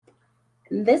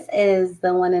This is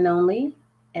the one and only,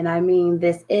 and I mean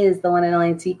this is the one and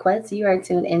only T Quest. You are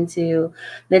tuned into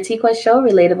the T Quest show,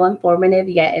 relatable, informative,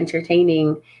 yet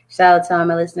entertaining. Shout out to all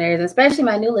my listeners, especially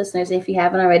my new listeners. If you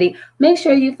haven't already, make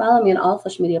sure you follow me on all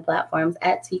social media platforms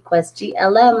at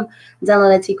TQuestGLM.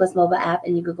 Download the T Quest mobile app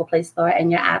in your Google Play Store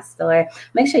and your App Store.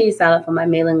 Make sure you sign up for my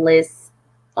mailing list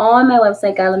on my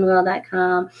website,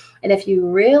 godlovingworld.com. And if you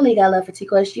really got love for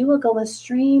T-Quest, you will go and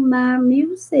stream my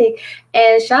music.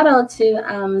 And shout out to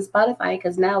Spotify,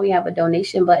 because now we have a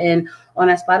donation button on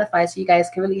our Spotify, so you guys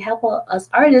can really help us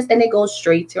artists, and it goes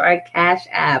straight to our Cash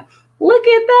App. Look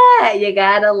at that. You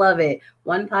gotta love it.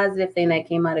 One positive thing that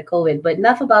came out of COVID. But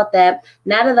enough about that.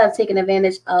 Now that I've taken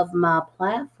advantage of my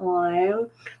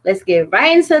platform, let's get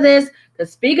right into this.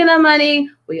 Because speaking of money,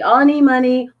 we all need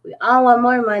money. We all want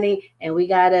more money. And we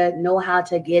gotta know how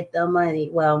to get the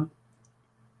money. Well,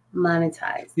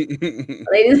 monetize.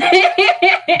 Ladies,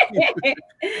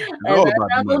 All about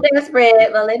the money. desperate.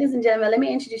 But ladies and gentlemen, let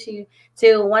me introduce you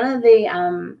to one of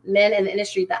the men in the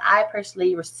industry that I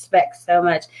personally respect so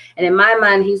much. And in my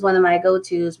mind, he's one of my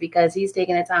go-tos because he's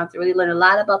taken the time to really learn a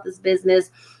lot about this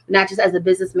business, not just as a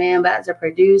businessman, but as a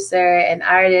producer and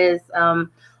artist,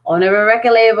 owner of a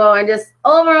record label, and just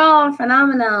overall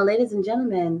phenomenal. Ladies and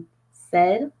gentlemen,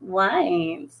 Said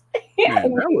Wines.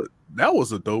 Man, that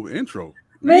was a dope intro.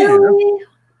 Man, Really?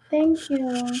 Thank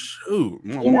you. shoot,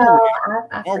 You know,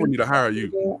 I Marvel need to hire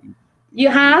you.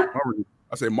 You, huh?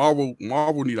 I say Marvel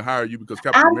need to hire you because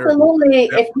Captain America. Absolutely.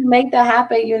 If you make that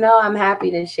happen, I'm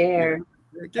happy to share.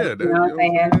 Yeah, You know what I'm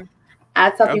saying? saying? I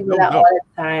tell That's people dope, that all dope.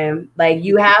 the time. Like,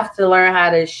 you have to learn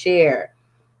how to share.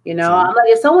 True. I'm like,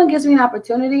 if someone gives me an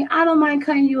opportunity, I don't mind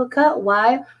cutting you a cut.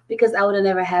 Why? Because I would have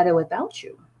never had it without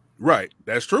you. Right.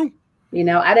 That's true.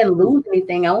 I didn't lose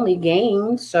anything. I only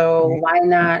gained. So why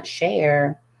not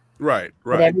share? Right. But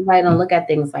Right. everybody don't look at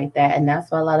things like that. And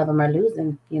that's why a lot of them are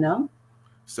losing.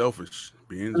 Selfish.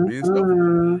 Being selfish.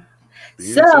 Mm-mm.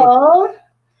 Being selfish. So,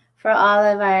 for all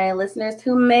of our listeners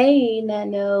who may not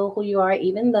know who you are,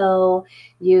 even though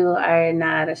you are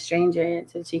not a stranger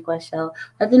to the Chiqua Show,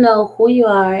 let them know who you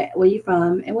are, where you're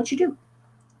from, and what you do.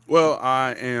 Well,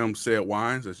 I am Said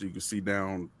Wines, as you can see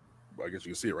down. I guess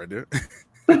you can see it right there.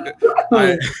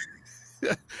 I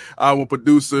I'm a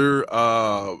producer,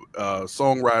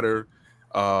 songwriter.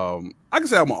 I can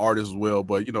say I'm an artist as well,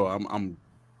 but I'm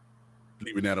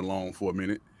leaving that alone for a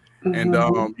minute. And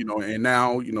Mhm. and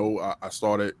now I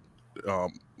started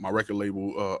my record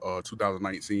label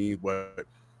 2019, but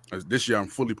this year I'm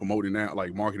fully promoting now,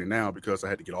 like marketing now, because I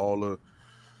had to get all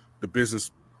the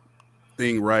business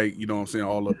thing right. You know what I'm saying?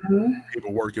 All the Mhm.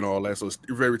 paperwork and all that. So it's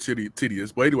very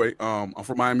tedious. But anyway, I'm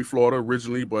from Miami, Florida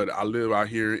originally, but I live out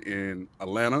here in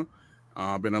Atlanta.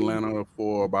 I've been in Atlanta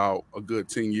for about a good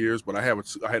 10 years, but I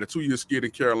had a 2 year skid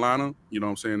in Carolina. You know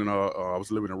what I'm saying? And I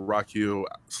was living in Rock Hill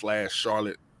 /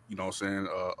 Charlotte. You know what I'm saying?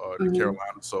 In Mhm.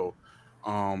 Carolina. So,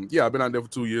 yeah, I've been out there for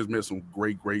 2 years. Met some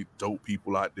great dope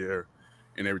people out there,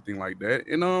 and everything like that.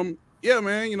 And yeah,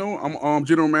 man, I'm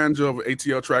general manager of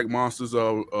ATL Track Monsters,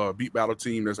 beat battle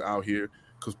team that's out here,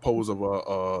 composed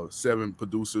of 7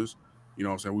 producers. You know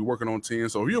what I'm saying? We're working on 10.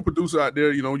 So if you're a producer out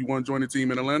there, you want to join the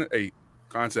team in Atlanta, hey,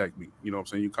 contact me. You know what I'm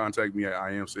saying? You contact me at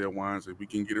I am Said Wines, and we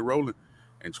can get it rolling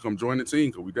and just come join the team,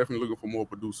 because we're definitely looking for more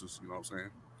producers. You know what I'm saying?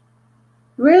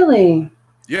 Really?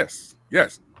 Yes,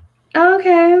 yes.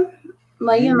 Okay.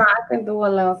 Well, Hmm. I can do a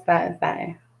little side.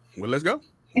 Well, let's go.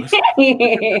 Let's get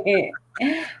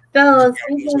So, the game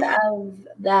speaking started. of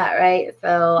that, right?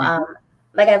 So, Mhm.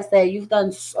 like I've said, you've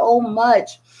done so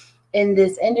much in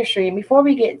this industry. And before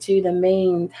we get to the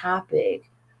main topic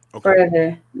for Okay.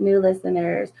 the new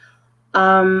listeners,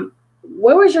 um,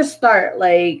 where was your start?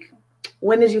 Like,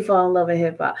 when did you fall in love with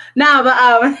hip hop? Nah, but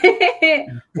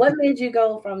what made you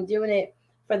go from doing it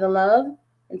for the love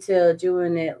until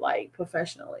doing it like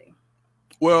professionally?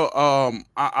 Well,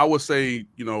 I would say,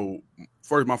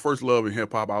 first my first love in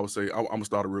hip hop. I would say I'm gonna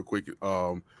start it real quick.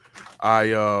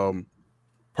 I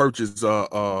purchased.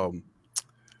 I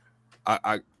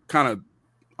kind of,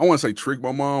 I want to say tricked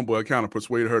my mom, but I kind of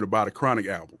persuaded her to buy the Chronic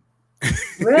album.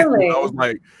 When I was Really?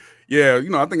 like, yeah,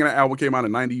 I think that album came out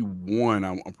in '91.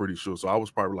 I'm pretty sure. So I was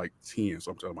probably like 10,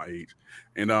 so I'm telling my age,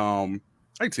 and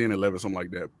like 10, 11, something like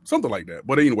that.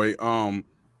 But anyway,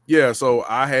 yeah. So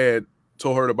I had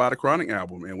told her to buy the Chronic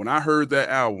album, and when I heard that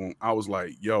album, I was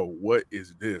like, yo, what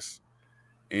is this?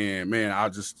 And man, I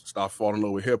just started falling in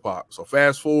love with hip hop. So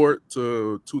fast forward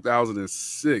to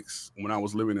 2006, when I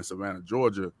was living in Savannah,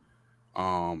 Georgia.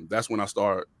 That's when I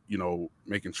started,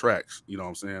 making tracks. You know what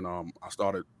I'm saying? I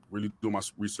started really doing my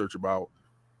research about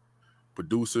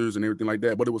producers and everything like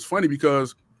that. But it was funny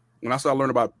because when I started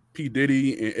learning about P.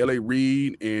 Diddy and L.A.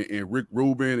 Reid and Rick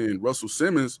Rubin and Russell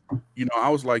Simmons, I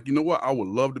was like, you know what? I would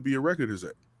love to be a record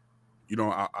exec.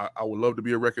 I would love to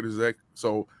be a record exec.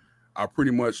 So I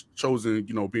pretty much chosen,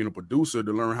 being a producer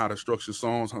to learn how to structure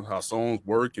songs, how songs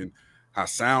work and how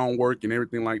sound work and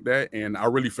everything like that. And I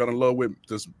really fell in love with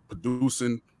just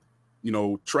producing,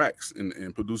 tracks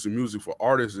and producing music for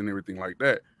artists and everything like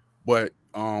that. But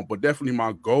definitely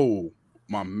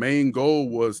my main goal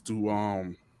was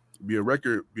to be a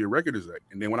record exec.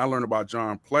 And then when I learned about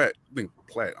John Platt, I think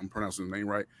Platt, I'm pronouncing his name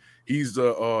right. He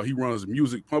runs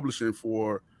music publishing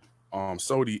for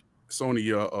Sony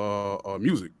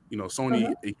Music.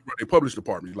 Sony Mhm. they publish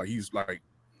department. Like he's like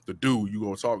the dude you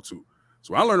go talk to.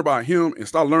 So I learned about him and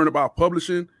started learning about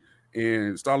publishing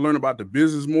and started learning about the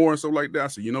business more and stuff like that. I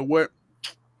said, you know what?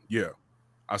 Yeah.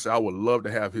 I said I would love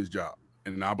to have his job.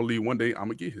 And I believe one day I'm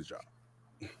gonna get his job.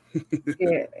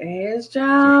 Get his So,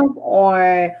 job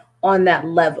or on that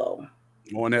level.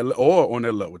 on that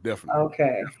level, definitely.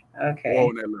 Okay. Or Okay.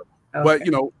 on that level. But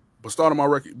Okay. starting my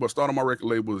record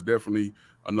label is definitely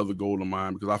another goal of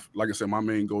mine because like I said, my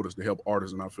main goal is to help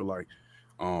artists, and I feel like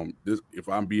this if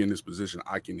I'm be in this position,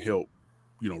 I can help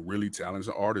really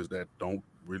talented artists that don't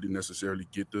really necessarily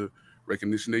get the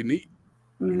recognition they need.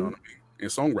 You know Mhm. what I mean? And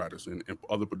songwriters and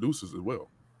other producers as well.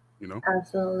 You know.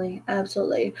 Absolutely.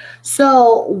 Absolutely.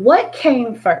 So, what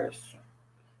came first?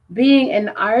 Being an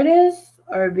artist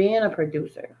or being a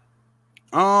producer?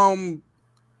 Um.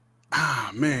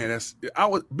 Man, that's I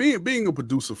was being a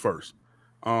producer first.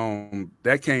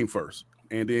 That came first,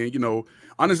 and then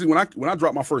honestly, when I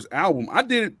dropped my first album, I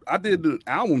did the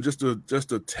album just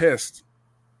to test,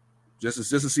 just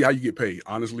to see how you get paid.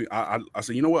 Honestly, I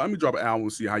said, you know what, let me drop an album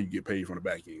and see how you get paid from the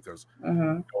back end because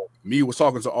Mhm. me was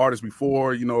talking to artists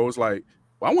before, it's like,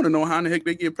 well, I want to know how in the heck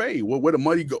they get paid. Where the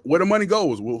money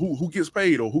goes. Well, who gets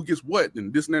paid or who gets what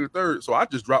and this and that and the third. So I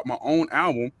just dropped my own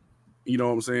album, you know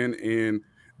what I'm saying, and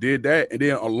did that. And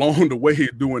then along the way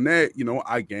of doing that,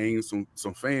 I gained some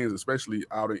fans, especially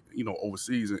out in,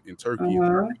 overseas in Turkey and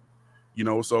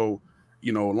Mhm. so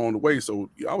along the way. So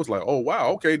I was like, oh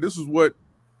wow, okay, this is what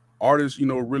artists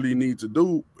really need to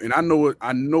do. And I know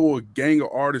a gang of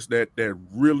artists that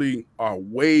really are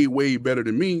way better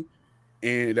than me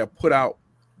and that put out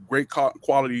great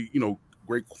quality,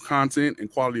 great content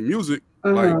and quality music.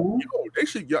 Like, Mhm. they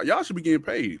should y'all should be getting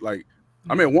paid. Like,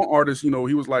 I mean, one artist, he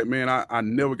was like, man, I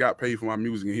never got paid for my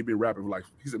music, and he been rapping for like,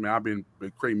 he said, man, I've been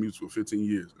creating music for 15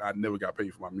 years, and I never got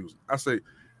paid for my music. I was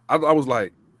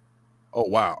like, oh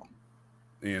wow,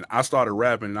 and I started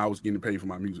rapping, and I was getting paid for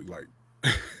my music. Like,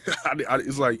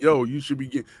 it's like, yo, you should be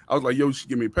getting. I was like, yo, you should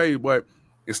get me paid, but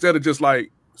instead of just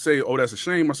like say, oh, that's a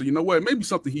shame, I said, you know what, maybe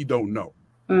something he don't know.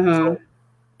 So Mhm.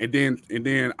 and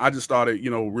then I just started,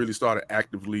 really started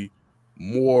actively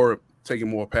more taking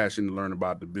more passion to learn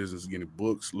about the business, getting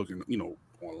books, looking,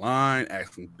 online,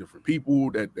 asking different people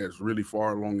that's really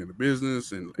far along in the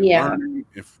business and Yeah. learning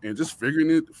and just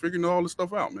figuring all this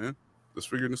stuff out, man. Just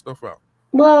figuring this stuff out.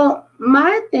 Well,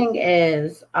 my thing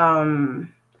is,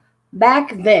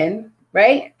 back then,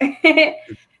 right?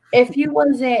 If you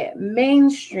wasn't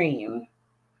mainstream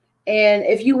and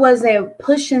if you wasn't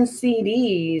pushing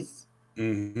CDs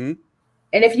Mm-hmm.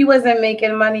 and if you wasn't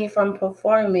making money from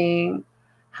performing,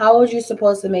 how was you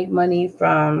supposed to make money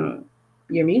from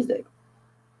your music?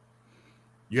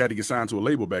 You had to get signed to a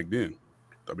label back then.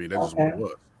 I mean, that's just what it Okay.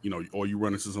 was. Or you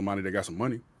run into somebody that got some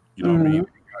money. You know what I mean?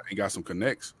 Mm-hmm. And got some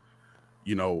connects.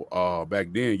 Back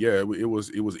then, yeah, it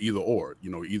was either or.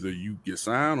 Either you get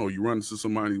signed or you run into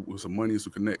somebody with some money and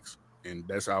some connects, and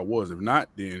that's how it was. If not,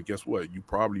 then guess what? You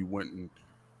probably weren't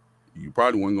going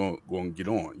to get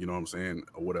on. You know what I'm saying,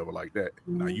 or whatever like that.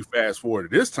 Now Mm-hmm. you fast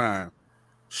forward to this time,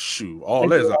 shoot,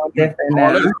 all It's a that's out little the window. different now.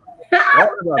 All that's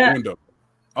out the window.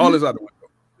 All is out the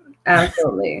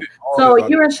Absolutely. window. All So is out.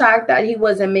 you were shocked that he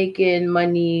wasn't making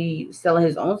money selling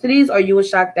his own CDs, or you were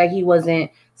shocked that he wasn't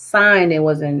signed and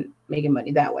wasn't making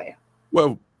money that way?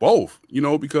 Well, both.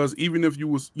 Because even if you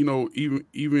was,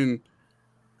 even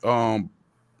um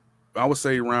I would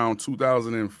say around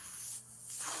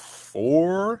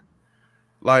 2004,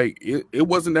 like it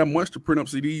wasn't that much to print up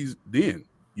CDs then.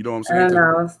 You know what I'm I saying? don't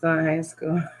know. Because I was still in high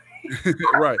school.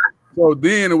 right. So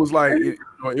then it was like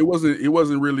it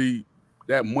wasn't really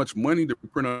that much money to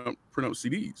print up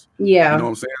CDs. You know what I'm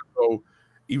Yeah. saying? So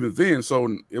even then,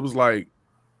 so it was like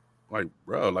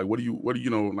bro, like what he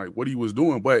was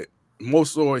doing, but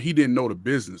most so he didn't know the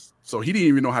business, so he didn't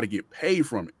even know how to get paid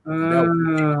from it, and that was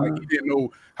the thing. Like he Mm. didn't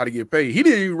know how to get paid. He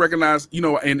didn't even recognize,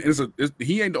 and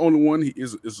he ain't the only one. He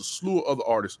is a slew of other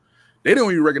artists. They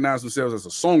don't even recognize themselves as a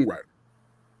songwriter.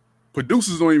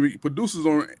 producers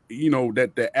don't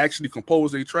that actually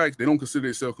compose their tracks. They don't consider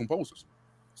themselves composers.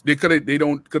 They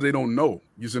don't know.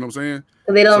 You see what I'm saying?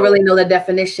 So they don't So really know the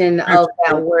definition of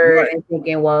that word right. and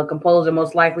thinking, well, composer,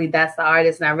 most likely that's the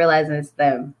artist, not realizing it's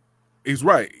them. It's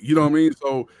right. You know what I mean?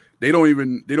 So they don't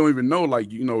even know, like,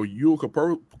 you're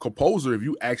a composer if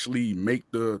you actually make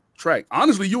the track.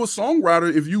 Honestly, you're a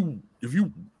songwriter if you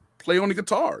play on the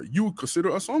guitar. You would consider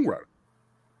a songwriter.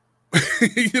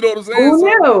 You know what I'm saying? Oh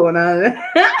So no, no.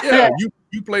 yeah,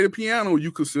 you play the piano,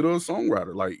 you consider a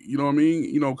songwriter. Like, you know what I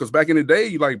mean? Because back in the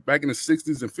day, like back in the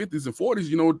 60s and 50s and 40s,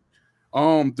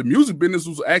 the music business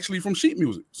was actually from sheet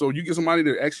music. So you get somebody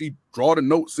to actually draw the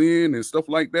notes in and stuff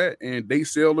like that, and they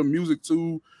sell the music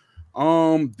to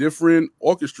different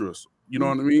orchestras. You know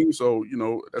what I mean? So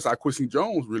that's how Quincy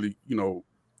Jones really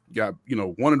got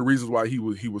one of the reasons why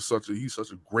he's such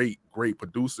a great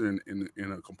producer and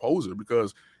a composer,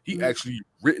 because he actually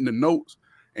written the notes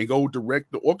and go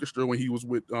direct the orchestra when he was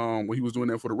doing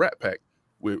that for the Rat Pack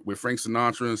with Frank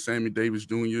Sinatra and Sammy Davis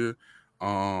Jr.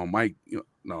 Mike,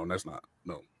 no, that's not,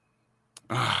 no.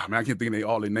 Man, I can't think of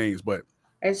all their names, but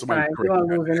It's somebody fine. You correct won't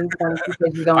me. lose any points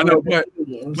because you I don't know, know the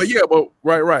names. but yeah, but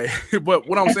right. But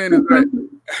what I'm saying is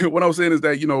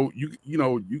that you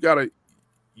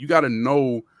gotta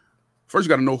know first. You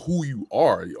gotta know who you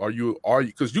are. Are you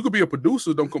because you could be a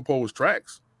producer, don't compose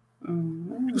tracks.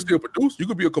 You can still produce. You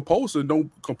could be a composer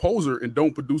and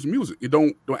don't produce music. You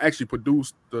don't actually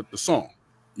produce the song.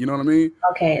 You know what I mean?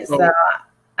 Okay, so So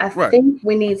I right. think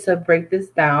we need to break this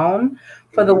down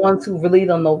for the ones who really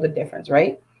don't know the difference,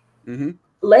 right? Mm-hmm.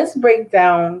 Let's break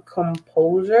down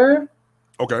composer,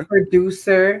 Okay.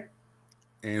 producer,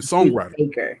 And beat songwriter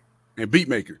maker. and beat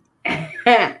maker.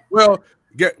 Go Well,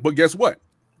 guess what?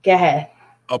 ahead.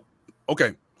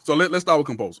 Okay, so let's start with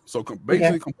composer. So Okay.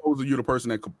 basically, composer, you're the person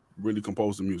that really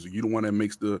composes the music. You're the one that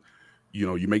makes you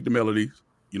make the melodies.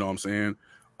 You know what I'm saying?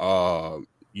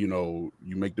 You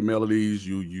make the melodies.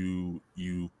 You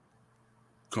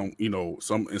come.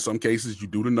 In some cases you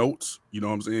do the notes. You know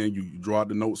what I'm saying? You draw out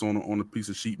the notes on a piece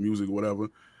of sheet music or whatever.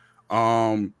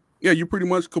 Yeah, you pretty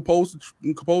much compose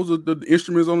the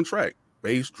instruments on the track,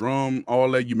 bass, drum,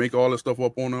 all that. You make all that stuff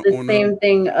up on The same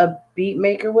thing a beat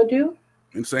maker would do.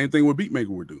 and same thing with beat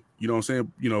maker would do. You know what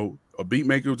I'm saying? A beat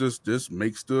maker just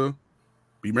makes the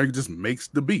beat maker just makes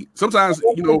the beat. Sometimes,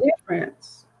 What's the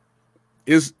difference?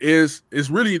 it's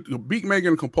really the beat maker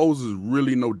and composer is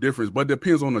really no difference, but it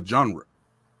depends on the genre.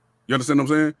 You understand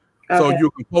what I'm saying? So Okay.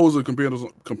 your composer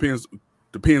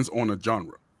depends on the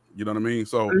genre. You know what I mean?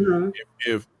 So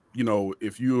if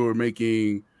you're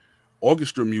making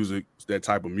orchestra music, that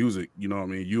type of music, you know what I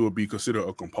mean, you will be considered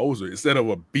a composer instead of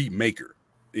a beat maker.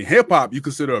 In hip hop, you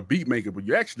consider a beat maker, but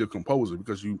you're actually a composer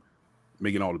because you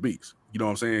making all the beats. You know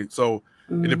what I'm saying? So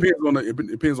it depends on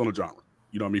the genre.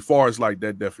 You know what I mean? Far as like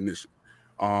that definition.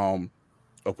 A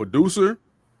producer,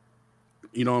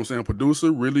 you know what I'm saying? A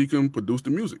producer really can produce the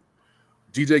music.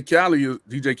 DJ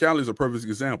Khaled is a perfect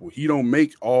example. He don't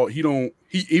make all he don't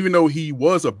he even though he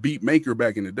was a beat maker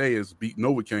back in the day as Beat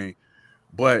Novocaine,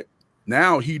 but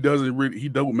now he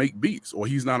don't make beats, or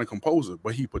he's not a composer,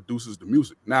 but he produces the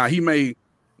music. Now he may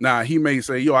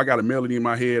say, yo, I got a melody in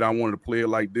my head, I wanted to play it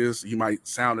like this. He might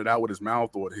sound it out with his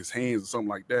mouth or his hands or something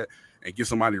like that and get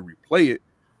somebody to replay it.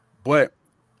 But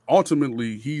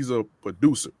ultimately he's a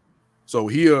producer. So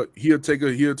he'll take a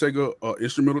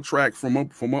instrumental track from a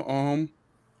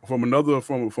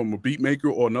beat maker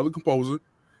or another composer,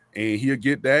 and he'll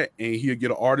get that, and he'll get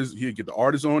the artist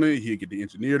on it, he'll get the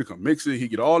engineer to come mix it, he'll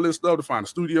get all this stuff to find a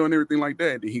studio and everything like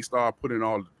that, and then he start putting it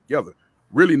all together.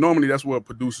 Really, normally that's what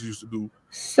producers used to do.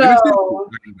 So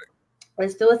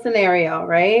let's do a scenario,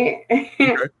 right?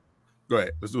 Okay, go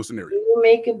ahead. Let's do a scenario. You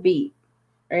make a beat,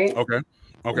 right? Okay.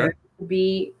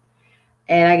 Beat,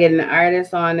 and I get an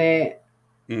artist on it,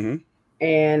 Mm-hmm.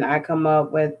 and I come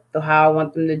up with how I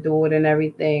want them to do it and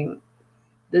everything.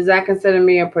 Does that consider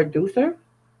me a producer?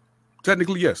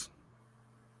 Technically, yes.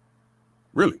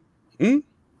 Really. Mm-hmm.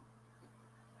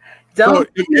 Don't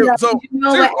You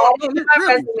know what added to my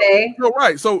resume.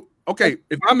 right. So okay,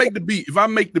 if I make the beat,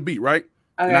 right,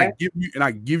 and I Okay. give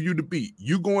you the beat,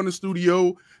 you go in the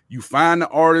studio, you find the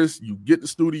artist, you get the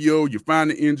studio, you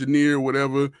find the engineer,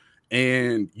 whatever,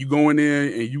 and you go in there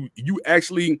and you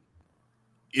actually,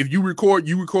 if you record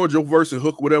your verse and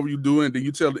hook, whatever you do, and then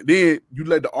then you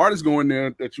let the artist go in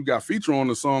there that you got feature on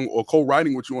the song or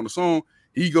co-writing with you on the song.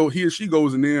 He or she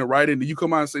goes in there and write it, and you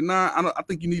come out and say, nah, I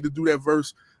think you need to do that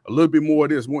verse a little bit more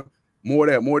of this, more of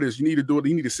that, more of this. You need to do it.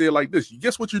 You need to say it like this.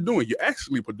 Guess what you're doing? You're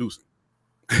actually producing.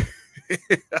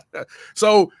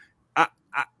 So,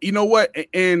 you know what?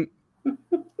 And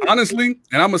honestly,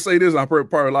 and I'm gonna say this, I've heard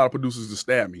probably a lot of producers to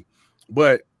stab me.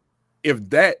 But if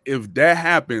that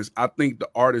happens, I think the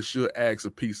artist should ask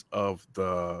a piece of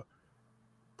the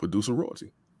producer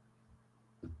royalty.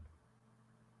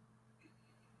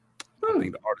 I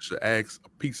think the artist should ask a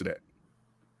piece of that.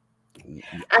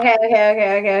 Yeah,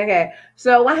 Okay.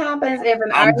 So what happens if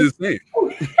an I'm artist? just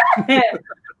saying.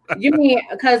 You mean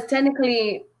because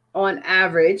technically, on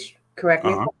average, correct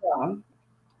me if Uh-huh. I'm wrong,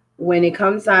 when it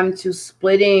comes time to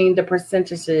splitting the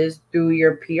percentages through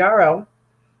your PRO,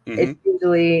 Mm-hmm. it's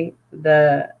usually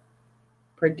the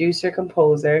producer,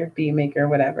 composer, beat maker,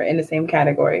 whatever, in the same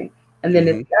category, and then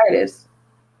it's Mm-hmm. the artist.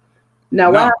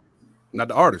 Now, what No, happens? not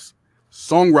the artist.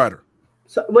 Songwriter.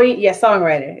 So, well, yeah,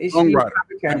 songwriter. It should be the Songwriter.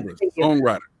 proper term. Remember, Thank you.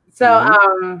 songwriter. So,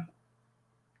 Mm-hmm.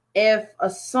 if a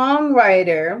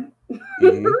songwriter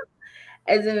Mm-hmm.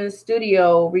 is in a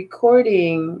studio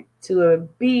recording to a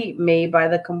beat made by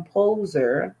the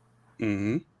composer,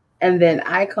 Mm-hmm. and then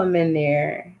I come in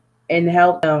there and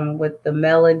help them with the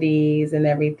melodies and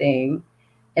everything,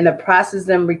 and the process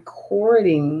them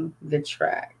recording the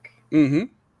track. Mm-hmm.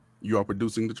 You are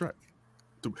producing the track.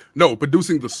 No,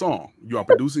 producing the song. You are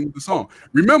producing the song.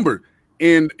 Remember,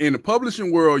 in the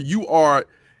publishing world, you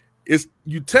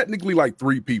technically like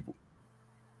three people.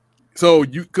 So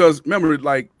because remember,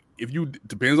 like if you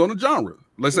depends on the genre.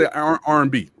 Let's say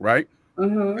R&B, right?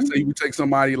 Let's Mm-hmm. say you take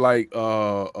somebody like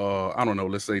I don't know,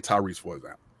 let's say Tyrese, for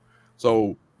example. So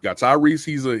you got Tyrese,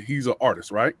 he's an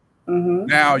artist, right? Mm-hmm.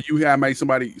 Now you have made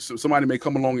somebody may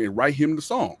come along and write him the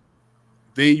song.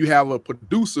 Then you have a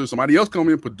producer, somebody else come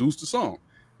in and produce the song.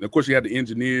 And of course, you have the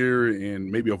engineer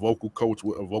and maybe a vocal coach,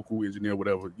 a vocal engineer,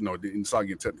 whatever. Didn't start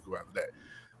getting technical after that.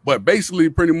 But basically,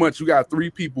 pretty much, you got three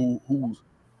people who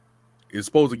is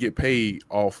supposed to get paid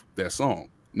off that song.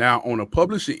 Now, on a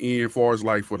publishing end, as far as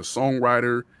like for the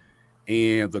songwriter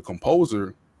and the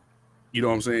composer, you know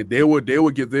what I'm saying? They would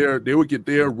get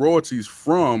their royalties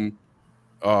from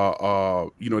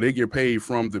they get paid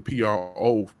from the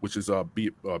PRO, which is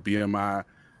BMI,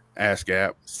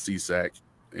 ASCAP, CSAC,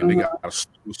 and they got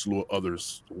Mm-hmm. a slew of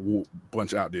others,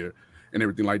 bunch out there, and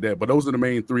everything like that. But those are the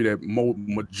main three that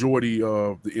majority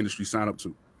of the industry sign up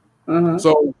to. Mm-hmm.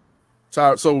 So,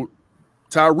 so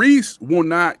Tyrese will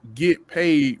not get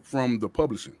paid from the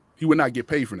publishing. He would not get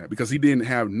paid for that because he didn't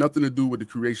have nothing to do with the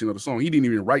creation of the song. He didn't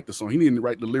even write the song. He didn't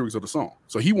write the lyrics of the song.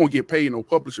 So he won't get paid no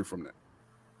publisher from that.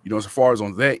 As far as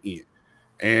on that end.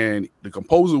 And the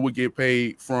composer get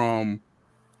paid from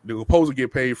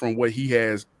what he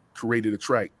has created a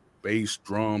track, bass,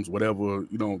 drums, whatever,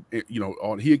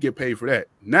 he'll get paid for that.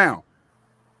 Now,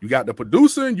 you got the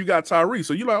producer and you got Tyrese.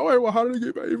 So you're like, all right, well, how do they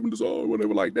get paid from the song?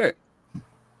 Whatever like that.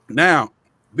 Now,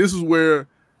 this is where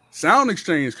Sound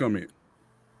Exchange come in.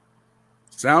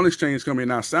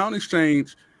 Now, Sound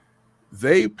Exchange,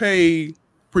 they pretty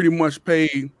much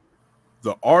pay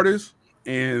the artist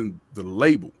and the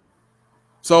label.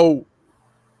 So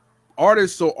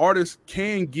artists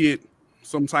can get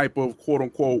some type of quote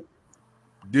unquote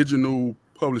digital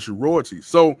publisher royalties.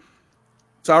 So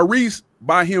Tyrese,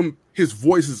 by his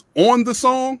voice is on the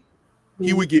song,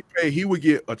 he would get paid. He would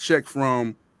get a check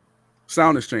from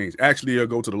Sound Exchange. Actually, it'll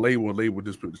go to the label and label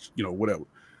just whatever.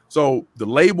 So the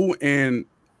label and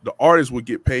the artist would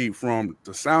get paid from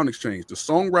the Sound Exchange. The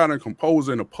songwriter,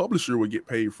 composer, and the publisher would get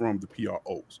paid from the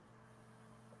PROs.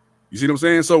 You see what I'm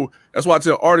saying? So that's why I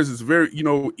tell artists it's very,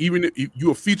 even if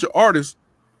you're a feature artist,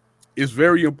 it's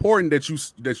very important that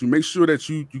you make sure that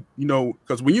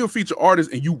because when you're a feature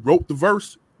artist and you wrote the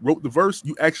verse,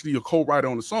 you actually a co-writer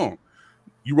on the song.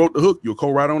 You wrote the hook, you're a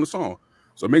co-writer on the song.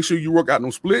 So make sure you work out no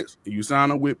splits and you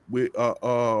sign up with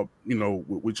your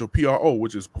PRO,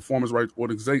 which is Performance Rights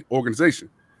Organization.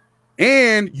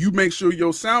 And you make sure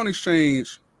your Sound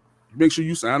Exchange, make sure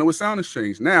you sign up with Sound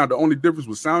Exchange. Now, the only difference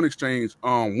with Sound Exchange,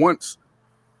 once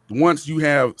you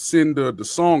have send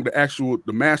the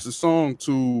master song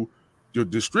to your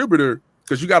distributor,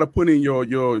 because you got to put in your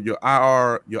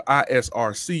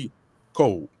ISRC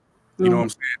code. You know what I'm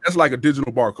saying? That's like a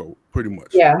digital barcode, pretty much.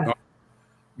 Yeah.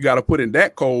 You got to put in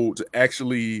that code to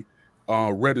actually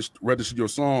register your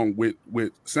song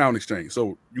with Sound Exchange.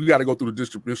 So you got to go through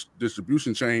the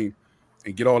distribution chain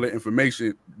and get all that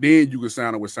information. Then you can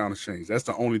sign up with Sound Exchange. That's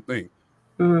the only thing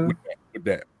with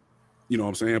that. You know what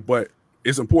I'm saying? But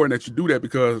it's important that you do that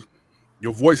because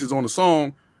your voice is on the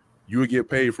song. You'll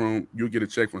get a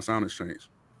check from Sound Exchange.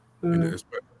 You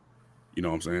know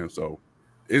what I'm saying? So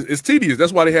it's tedious.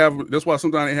 That's why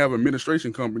sometimes they have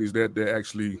administration companies that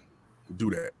actually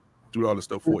do all this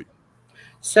stuff for you.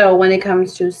 So when it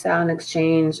comes to Sound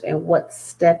Exchange, and what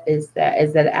step is that?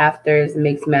 Is that after it's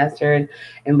mixed, mastered,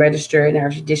 and registered and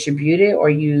actually distributed, or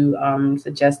you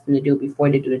suggest them to do it before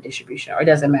they do the distribution, or it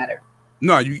doesn't matter?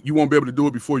 No, you won't be able to do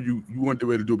it before you won't be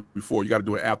able to do it before. You got to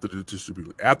do it after the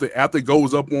distribution. After it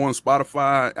goes up on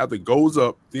Spotify, after it goes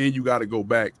up, then you got to go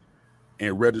back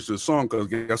and register the song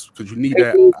because you need It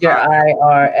that. needs your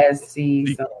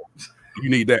IRSC. So You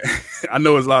need that. I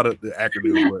know it's a lot of the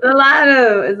acronyms, but it's a lot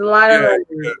of yeah, letters.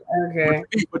 Okay.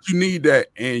 but you need that,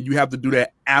 and you have to do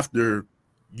that after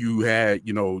you had,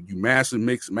 you master,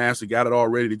 got it all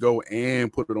ready to go,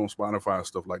 and put it on Spotify and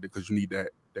stuff like that because you need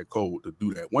that code to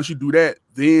do that. Once you do that,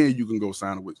 then you can go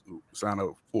sign up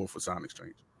for Sound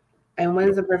Exchange. And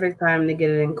when's the perfect time to get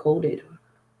it encoded?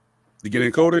 To get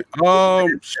it encoded,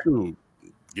 shoot,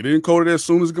 get it encoded as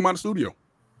soon as you come out of the studio.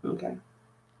 Okay.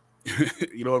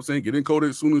 You know what I'm saying? Get it encoded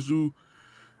as soon as you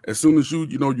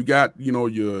you got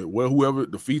your whoever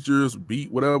the features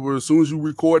beat whatever. As soon as you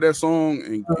record that song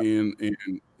and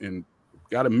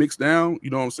got it mixed down,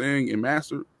 you know what I'm saying, and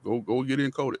master, go get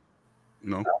it encoded.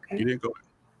 Okay. Get it encoded.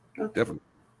 Okay. Definitely.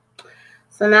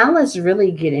 So now let's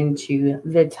really get into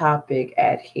the topic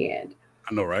at hand.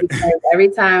 I know, right? Because every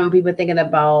time people thinking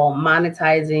about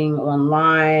monetizing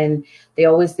online, they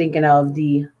always thinking of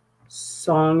the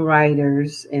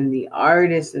songwriters and the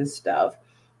artists and stuff,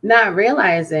 not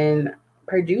realizing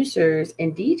producers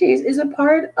and DJs is a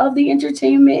part of the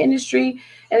entertainment industry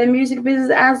and the music business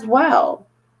as well.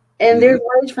 And there's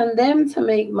ways for them to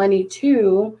make money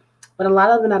too, but a lot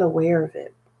of them are not aware of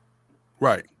it.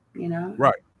 Right. You know?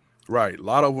 Right. A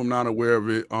lot of them not aware of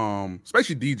it,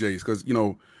 especially DJs, because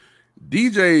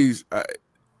DJs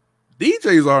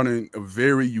DJs are in a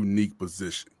very unique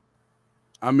position.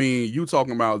 I mean, you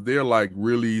talking about they're like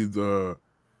really the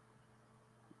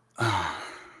I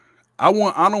don't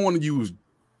want to use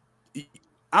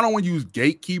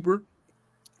gatekeeper,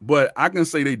 but I can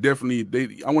say I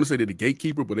want to say they're the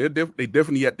gatekeeper, but they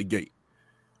definitely at the gate.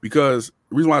 Because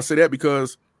the reason why I say that,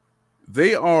 because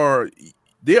they are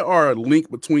a link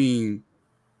between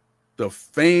the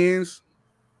fans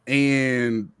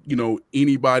and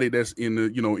anybody that's in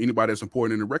the anybody that's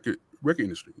important in the record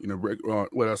industry,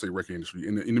 what did I say, record industry,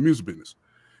 in the music business.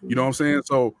 You know what I'm saying?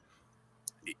 So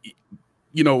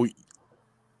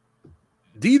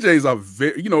DJs are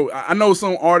very, I know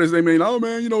some artists, they mean, oh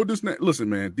man, this and that. Listen,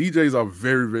 man, DJs are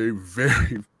very, very,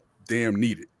 very damn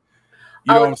needed.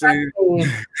 You know what I'm saying?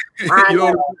 I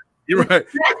know. You're right.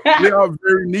 They are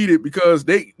very needed because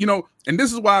they, and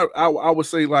this is why I would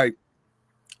say, like,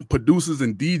 producers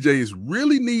and DJs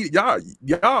really need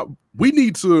y'all. We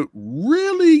need to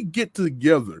really get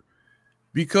together,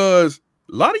 because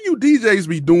a lot of you DJs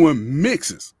be doing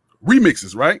remixes,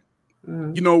 right?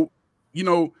 Y'all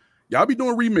be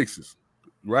doing remixes,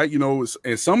 right?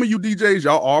 And some of you DJs,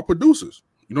 y'all are producers.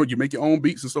 You make your own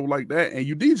beats and stuff like that, and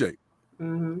you DJ.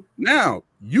 Now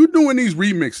you doing these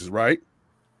remixes, right?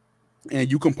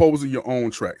 And you composing your own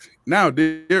tracks. Now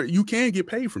you can get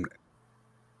paid from that.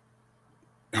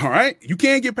 All right, you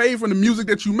can't get paid from the music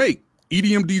that you make.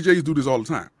 EDM DJs do this all the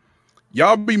time.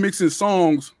 Y'all be mixing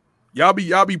songs. Y'all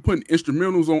be putting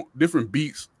instrumentals on different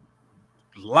beats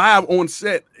live on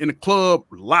set in the club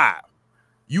live.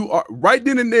 You are right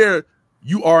then and there.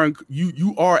 You are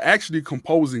actually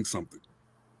composing something.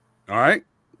 All right.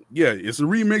 Yeah, it's a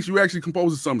remix. You actually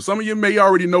composing something. Some of you may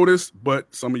already know this,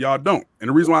 but some of y'all don't. And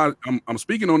the reason why I'm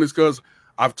speaking on this, because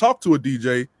I've talked to a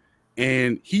DJ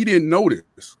and he didn't know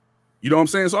this. You know what I'm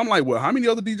saying? So I'm like, well, how many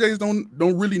other DJs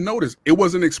don't really notice? It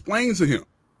wasn't explained to him.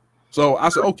 So I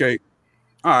said, okay,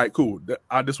 all right, cool. This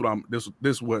is what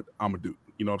I'm gonna do.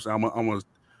 You know what I'm saying? I'm gonna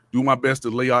do my best to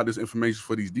lay out this information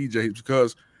for these DJs,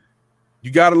 because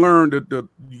you got to learn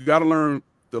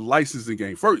the licensing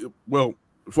game first. Well,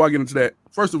 before I get into that,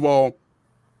 first of all,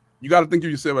 you got to think of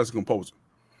yourself as a composer.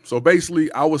 So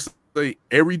basically, I would say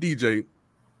every DJ,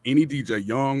 any DJ,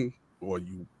 young or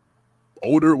you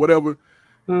older, whatever,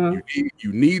 you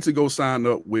need to go sign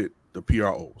up with the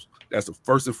PROs. That's the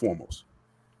first and foremost.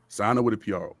 Sign up with a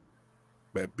PRO.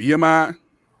 But BMI,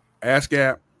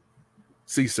 ASCAP,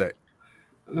 CSEC.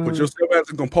 Put yourself as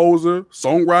a composer,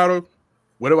 songwriter,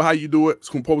 whatever how you do it,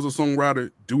 composer,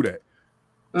 songwriter, do that.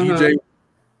 DJ,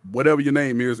 whatever your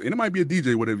name is, and it might be a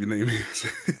DJ, whatever your name is.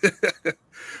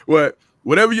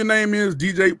 Whatever your name is,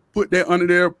 DJ, put that under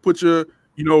there. Put your,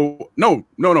 no. You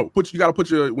got to put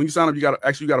your, when you sign up, you got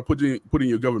to put in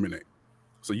your government name.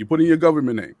 So you put in your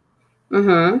government name.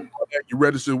 You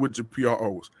register with your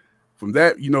PROs. From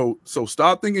that, so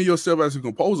start thinking of yourself as a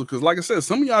composer, because like I said,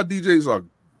 some of y'all DJs are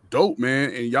dope,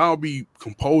 man, and y'all be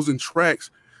composing tracks,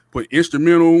 put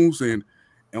instrumentals and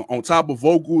on top of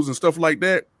vocals and stuff like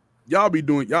that. Y'all be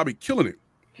killing it.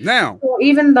 Now,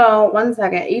 even though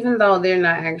they're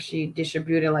not actually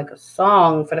distributing like a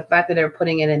song, for the fact that they're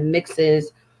putting it in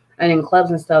mixes and in clubs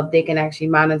and stuff, they can actually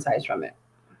monetize from it.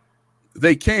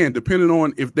 They can, depending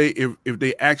on if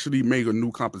they actually make a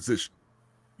new composition.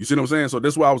 You see what I'm saying? So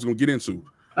that's what I was gonna get into.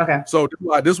 Okay. So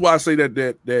this is why I say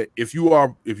that if you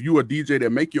are a DJ that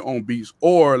make your own beats,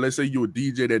 or let's say you're a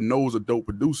DJ that knows a dope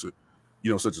producer,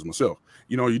 such as myself,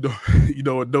 you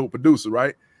know a dope producer,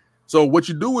 right? So what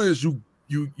you do is you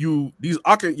y'all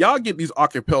get these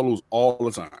acapellas all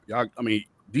the time.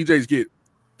 DJs get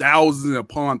thousands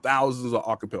upon thousands of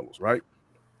acapellas, right?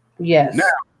 Yes. Now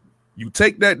you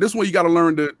take that. This one you got to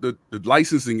learn the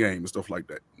licensing game and stuff like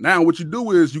that. Now what you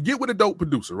do is you get with a dope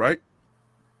producer, right?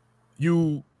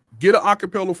 You get an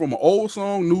acapella from an old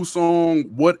song, new song,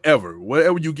 whatever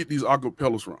you get these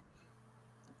acapellas from.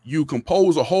 You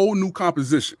compose a whole new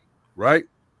composition, right?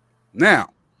 Now,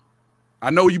 I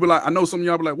know some of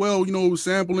y'all be like, well,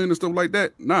 sampling and stuff like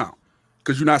that. Nah,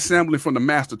 because you're not sampling from the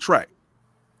master track.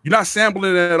 You're not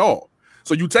sampling it at all.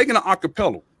 So you taking an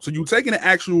acapella. So you taking the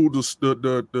actual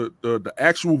the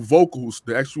actual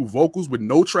vocals with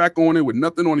no track on it, with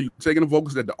nothing on it. You taking the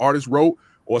vocals that the artist wrote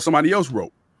or somebody else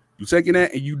wrote. You taking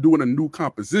that and you doing a new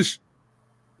composition.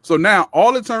 So now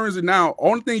all it turns is now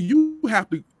only thing you have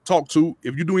to talk to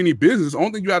if you do any business, the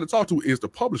only thing you have to talk to is the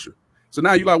publisher. So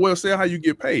now you're like, well, say how you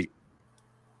get paid.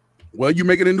 Well, you're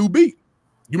making a new beat.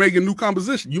 You're making a new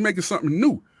composition. You're making something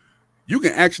new. You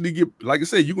can actually get, like I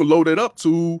said, you can load it up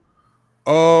to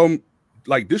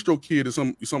like DistroKid or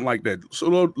something like that. So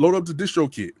load up to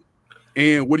DistroKid.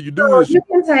 And what do you do so is you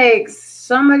can take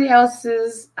somebody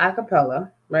else's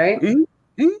acapella, right?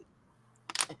 Mm-hmm.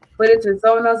 Put it to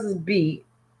someone else's beat.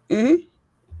 Mm-hmm.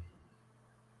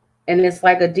 And it's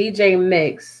like a DJ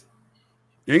mix.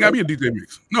 It ain't gotta be a DJ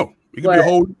mix. No, it can be a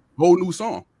whole new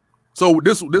song. So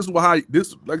this like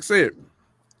I said,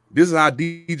 this is how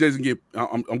DJs can get.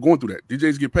 I'm going through that.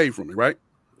 DJs get paid from it, right?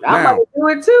 I'm about to do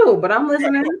it too, but I'm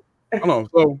listening. Hold on.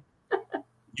 So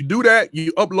you do that.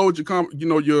 You upload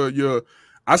your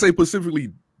I say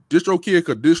specifically DistroKid,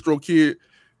 because DistroKid,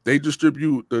 they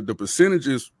distribute the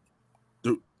percentages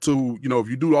to if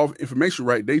you do all the information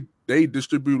right, they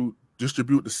distribute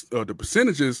the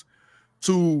percentages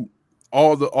to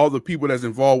all the people that's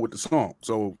involved with the song.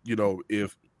 So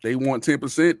if they want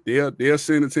 10%, they'll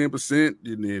send a 10%,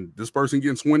 and then this person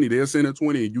getting 20, they'll send a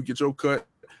 20, and you get your cut.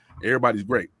 Everybody's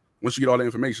great once you get all the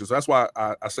information. So that's why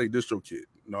I say DistroKid.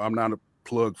 I'm not a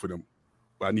plug for them,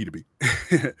 but I need to be.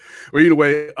 But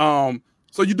anyway,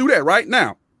 so you do that right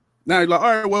now. Now you're like,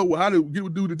 all right, well, how do you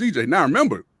do the DJ? Now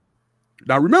remember,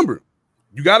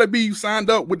 you got to be signed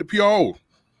up with the PRO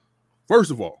first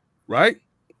of all, right?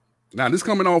 Now this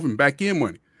coming off in back end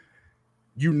money.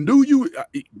 Some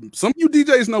of you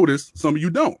DJs know this, some of you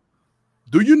don't.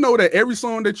 Do you know that every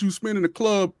song that you spin in the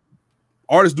club,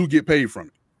 artists do get paid from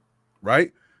it,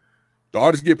 right? The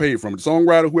artists get paid from it. The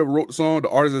songwriter, whoever wrote the song, the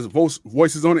artist has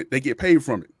voices on it, they get paid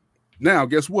from it. Now,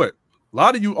 guess what? A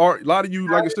lot of you,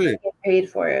 like I said, get paid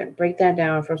for it. Break that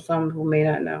down for someone who may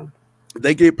not know.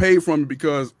 They get paid from it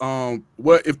because,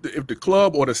 if the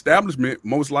club or the establishment,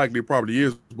 most likely it probably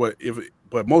is, but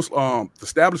most the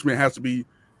establishment has to be.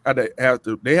 They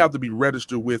have to be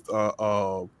registered with they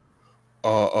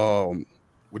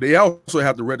also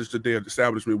have to register their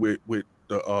establishment with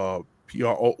the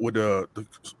PRO, with the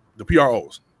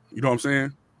PROs. You know what I'm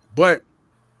saying? But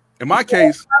in my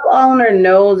case, the owner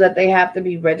knows that they have to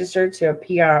be registered to a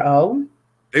PRO.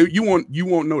 You won't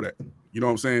know that. You know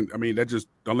what I'm saying? I mean, that just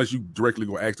unless you directly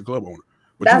go ask the club owner.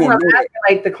 But that's what I'm asking.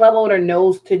 Like the club owner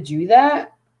knows to do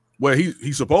that. Well,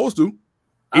 he's supposed to.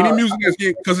 Any music that's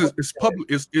getting, because it's public,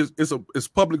 it's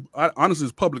public. Honestly,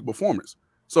 it's public performance.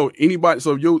 So anybody,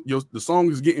 the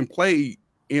song is getting played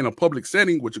in a public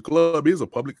setting, which a club is a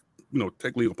public,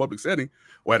 technically a public setting,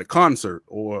 or at a concert,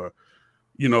 or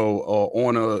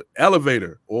on a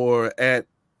elevator, or at, at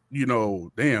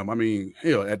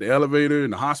the elevator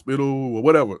in the hospital or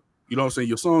whatever. You know what I'm saying?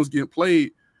 Your song's getting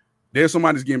played. There's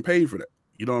somebody's getting paid for that.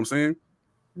 You know what I'm saying?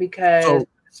 Because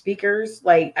speakers,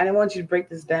 like, I didn't want you to break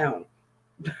this down.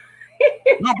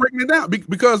 No, I'm breaking it down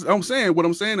because I'm saying what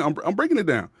I'm saying. I'm breaking it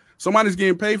down. Somebody's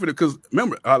getting paid for it because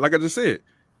remember, like I just said,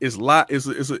 it's live. It's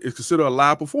considered a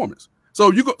live performance.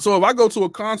 So if I go to a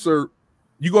concert,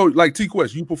 you go like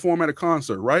T-Quest, you perform at a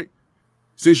concert, right?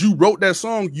 Since you wrote that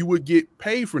song, you would get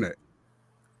paid for that.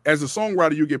 As a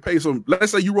songwriter, you get paid. So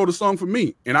let's say you wrote a song for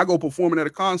me, and I go performing at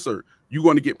a concert, you're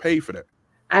going to get paid for that.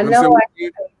 I know I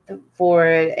get paid for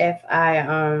it if I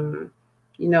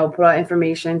put out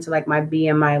information to like my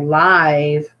BMI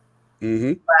live.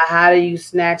 Mm-hmm. But how do you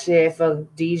snatch it if a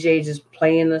DJ just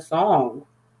playing the song?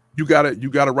 You gotta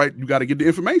get the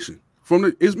information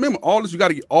from remember all this. You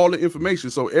gotta get all the information.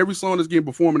 So every song that's getting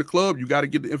performed in the club, you gotta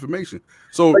get the information.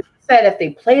 So but you said if they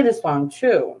play the song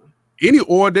too.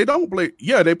 or they don't play.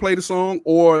 Yeah, they play the song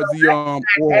or the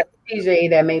or DJ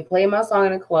that may play my song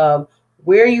in a club.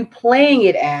 Where are you playing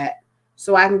it at?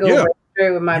 So I can go yeah.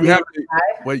 register with my You have to,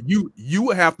 BMI. but you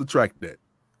have to track that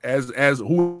as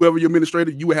whoever your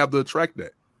administrator. You have to track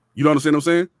that. You know what I'm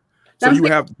saying? Now So I'm you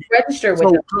saying have register with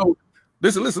them.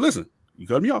 so listen. You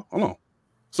cut me off. Hold on.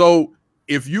 So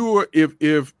if your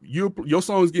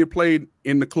songs get played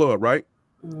in the club, right?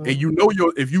 Mm-hmm. And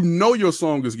if you know your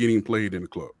song is getting played in the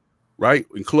club, right?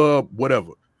 In club,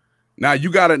 whatever. Now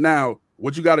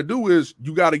what you gotta do is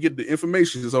you gotta get the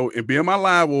information. So in BMI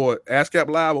Live or ASCAP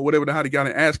Live or whatever the hell they got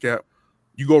in ASCAP,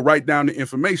 you go write down the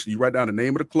information. You write down the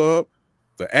name of the club,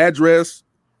 the address,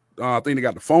 I think they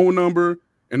got the phone number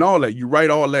and all that. You write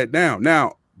all that down.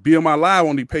 Now, BMI Live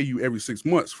only pay you every 6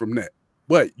 months from that,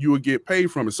 but you will get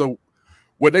paid from it. So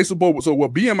what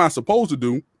BMI supposed to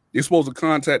do, they're supposed to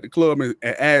contact the club and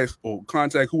ask or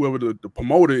contact whoever the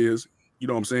promoter is. You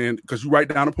know what I'm saying? Because you write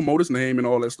down the promoter's name and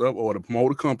all that stuff, or the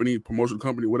promotion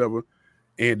company, whatever,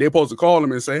 and they're supposed to call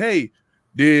them and say, "Hey,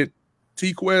 did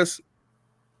T-Quest,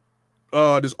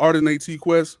 this artist named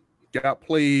T-Quest, got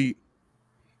played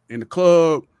in the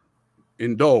club,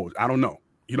 indulged? I don't know."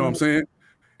 You know what I'm saying?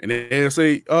 And they'll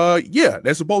say, "Yeah,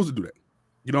 they're supposed to do that."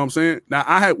 You know what I'm saying? Now,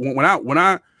 I had when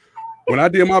I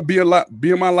did my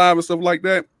BMI Live and stuff like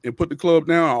that and put the club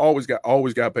down, I always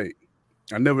got paid.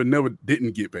 I never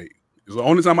didn't get paid. It's the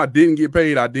only time I didn't get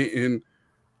paid, I didn't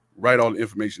write all the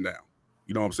information down.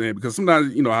 You know what I'm saying? Because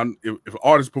sometimes, if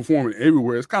artists performing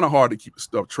everywhere, it's kind of hard to keep the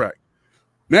stuff tracked.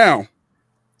 Now,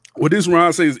 what this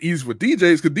round say is easy for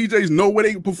DJs because DJs know where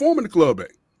they perform in the club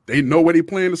at. They know where they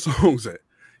playing the songs at.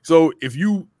 So if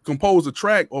you compose a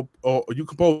track or you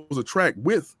compose a track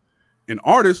with an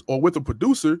artist or with a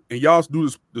producer and y'all do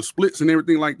the splits and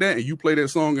everything like that, and you play that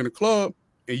song in the club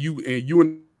and you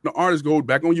and the artist go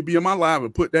back on your BMI Live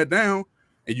and put that down,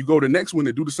 and you go to the next one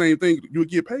and do the same thing, you'll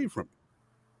get paid from it.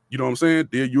 You know what I'm saying?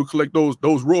 You'll collect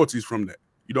those royalties from that.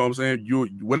 You know what I'm saying? You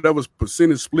whatever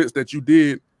percentage splits that you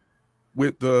did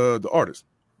with the artist.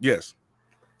 Yes.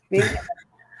 You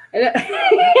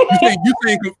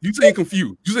seem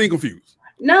confused. You seem confused.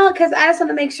 No, because I just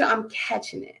want to make sure I'm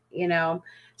catching it,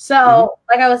 So,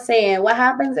 like I was saying, what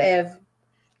happens if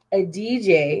a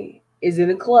DJ is in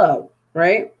a club,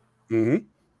 right? Mm-hmm.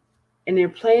 And they're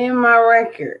playing my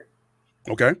record.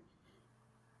 Okay.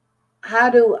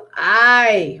 How do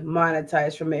I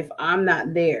monetize from it if I'm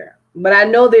not there? But I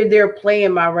know they're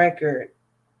playing my record.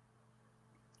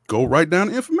 Go write down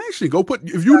the information. Go put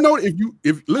if you know they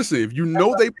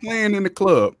playing in the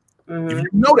club. If you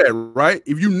know that, right?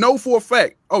 If you know for a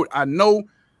fact, oh, I know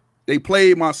they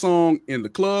played my song in the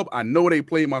club. I know they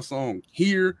played my song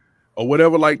here or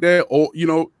whatever like that. Or,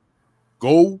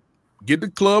 go get the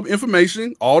club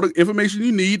information, all the information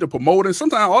you need to promote. And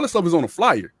sometimes all this stuff is on a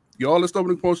flyer. Get all this stuff in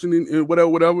the promotion and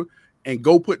whatever, and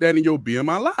go put that in your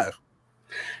BMI Live.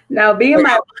 Now,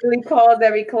 BMI really calls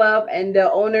every club and the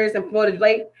owners and promoters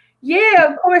like, yeah,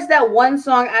 of course, that one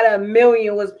song out of 1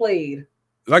 million was played.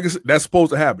 Like I said, that's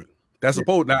supposed to happen.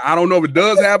 Now, I don't know if it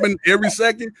does happen every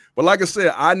second, but like I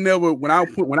said, I never when I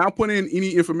put in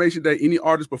any information that any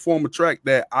artist perform a track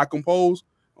that I compose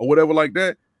or whatever like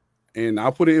that, and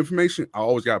I put in information, I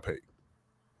always got paid.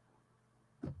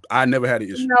 I never had an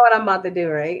issue. You know what I'm about to do,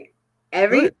 right?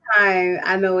 Every time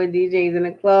I know a DJ's in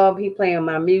a club, he playing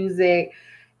my music.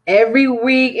 Every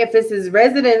week, if it's his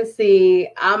residency,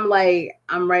 I'm like,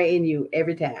 I'm writing you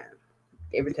every time.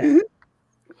 Every time.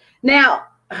 Mm-hmm. Now,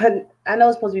 I know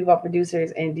it's supposed to be about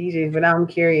producers and DJs, but I'm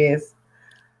curious.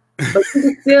 But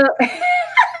still,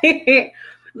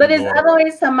 but it's other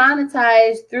ways to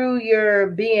monetize through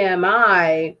your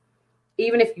BMI,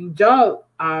 even if you don't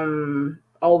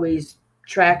always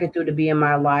track it through the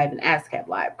BMI Live and ASCAP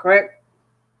Live, correct?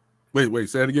 Wait,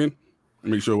 say it again.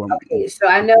 Make sure. Okay, so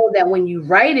I know that when you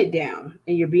write it down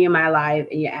in your BMI Live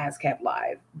and your ASCAP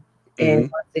Live, and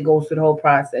once it goes through the whole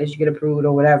process, you get approved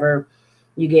or whatever,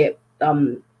 you get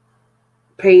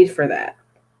paid for that.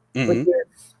 But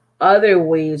there's other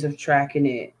ways of tracking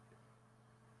it,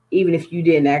 even if you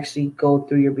didn't actually go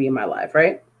through your BMI Live,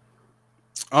 right?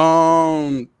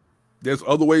 There's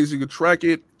other ways you can track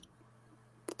it.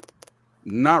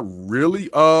 Not really.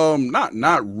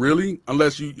 Not really,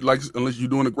 unless you're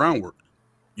doing the groundwork.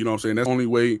 You know what I'm saying? That's the only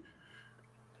way.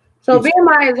 So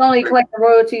BMI is only collecting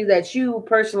royalties that you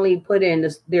personally put in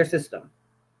their system.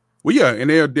 Well, yeah, and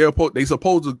they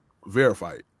supposed to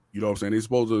verify it. You know what I'm saying? They're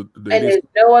supposed to. And there's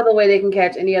no other way they can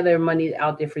catch any other money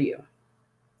out there for you.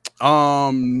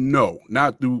 No,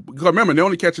 not through. Because remember, they're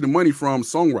only catching the money from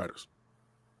songwriters.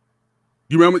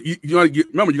 You remember? You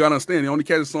gotta understand. They only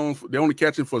catch songs. They only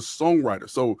catching for songwriters.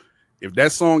 So if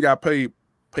that song got paid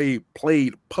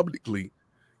played publicly,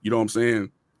 you know what I'm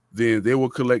saying, then they will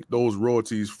collect those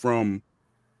royalties from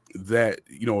that,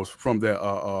 from that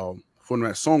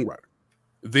songwriter.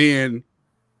 Then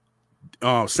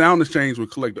Sound Exchange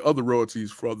would collect the other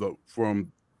royalties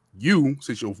from you,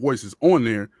 since your voice is on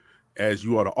there, as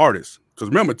you are the artist. Because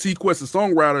remember, T Quest the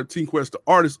songwriter, T Quest the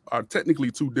artist are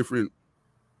technically two different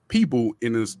people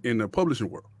in the publishing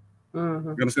world. Mm-hmm.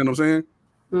 You understand what I'm saying?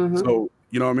 Mm-hmm. So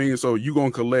you know what I mean. So you're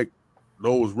gonna collect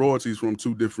those royalties from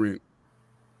two different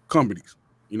companies.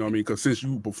 You know what I mean? Because since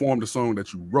you performed the song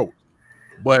that you wrote,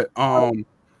 but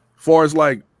far as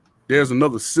like there's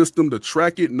another system to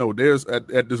track it. No, there's at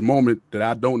this moment that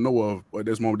I don't know of, but at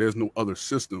this moment there's no other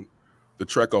system to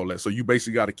track all that. So you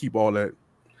basically got to keep all that,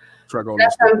 track all that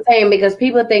That's stuff. what I'm saying, because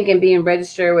people thinking being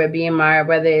registered with BMI,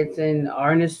 whether it's an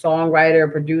artist,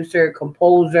 songwriter, producer,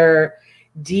 composer,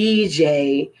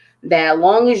 DJ, that as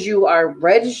long as you are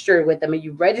registered with them and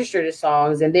you register the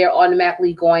songs, and they're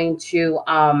automatically going to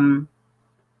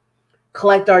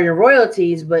collect all your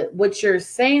royalties. But what you're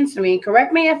saying to me,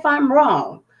 correct me if I'm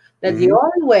wrong, that the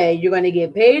only way you're going to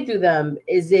get paid through them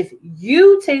is if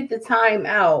you take the time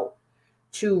out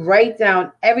to write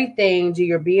down everything to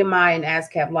your BMI and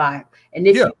ASCAP Live. And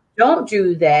if you don't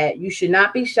do that, you should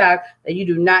not be shocked that you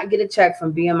do not get a check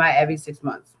from BMI every 6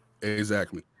 months.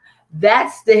 Exactly.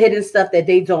 That's the hidden stuff that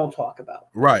they don't talk about.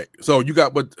 Right. So you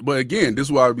got, but again, this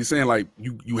is why I would be saying, like,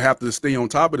 you have to stay on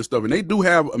top of this stuff, and they do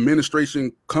have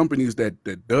administration companies that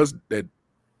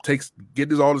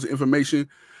get all this information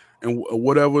and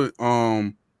whatever.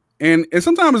 And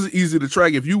sometimes it's easy to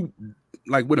track if you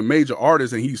like with a major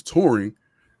artist and he's touring,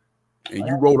 and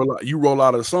you roll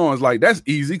out of the songs, like that's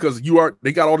easy because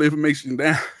they got all the information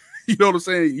down. You know what I'm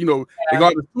saying? They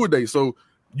got the tour date, so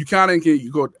you kind of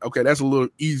you go, okay, that's a little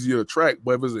easier to track.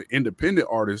 But if it's an independent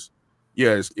artist,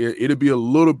 yes, it'll be a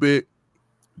little bit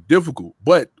difficult.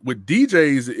 But with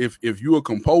DJs, if you're a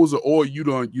composer or you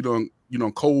don't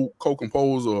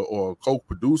co-compose or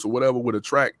co-produce or whatever with a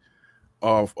track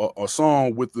of a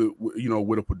song with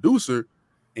with a producer,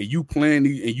 and you plan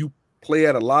these and you play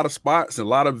at a lot of spots and a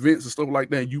lot of events and stuff like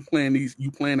that, and you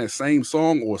playing that same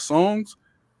song or songs,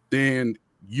 then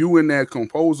you and that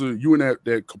composer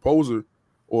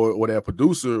or that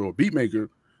producer or beat maker,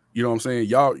 you know what I'm saying?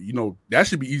 Y'all, that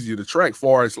should be easier to track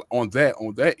far as on that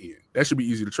end. That should be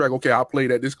easy to track. Okay, I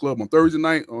played at this club on Thursday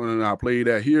night, and I played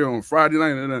that here on Friday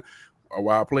night, and then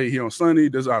while I play here on Sunday,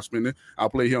 this I spend it. I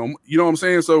play here on, you know what I'm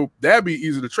saying? So that'd be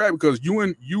easy to track because you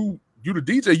the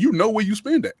DJ, you know where you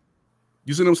spend that.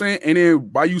 You see what I'm saying? And then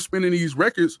by you spending these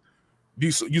records,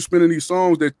 you spending these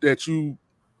songs that you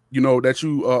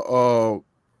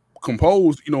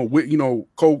compose, with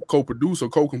co-produce or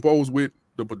co-compose with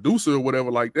the producer or whatever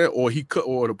like that, or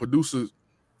the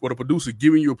producer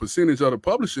giving you a percentage of the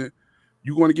publishing,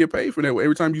 you're going to get paid for that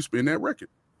every time you spin that record.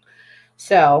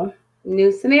 So,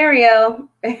 new scenario.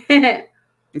 Okay.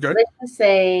 Let's just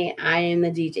say I am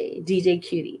the DJ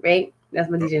Cutie, right? That's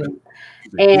my DJ name.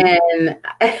 And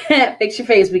fix your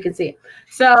face, we can see it.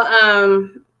 So,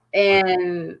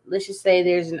 and let's just say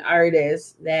there's an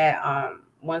artist that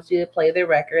wants you to play their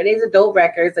record. It's a dope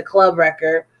record, it's a club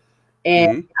record.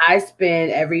 And I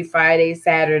spend every Friday,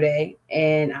 Saturday,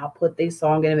 and I'll put this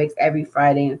song in a mix every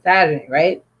Friday and Saturday,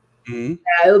 right? Now,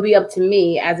 it will be up to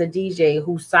me as a DJ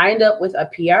who signed up with a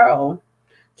PRO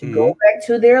to go back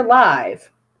to their live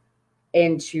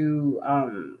and to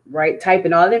type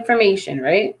in all the information,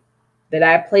 right? That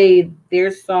I played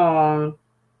their song.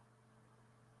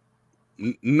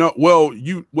 No,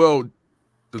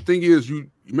 the thing is, you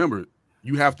remember,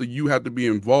 you have to be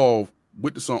involved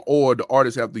with the song, or the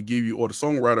artist have to give you, or the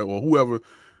songwriter or whoever,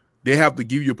 they have to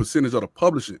give you a percentage of the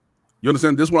publishing. You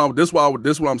understand? This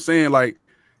what I'm saying. Like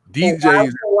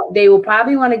DJs, they will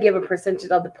probably want to give a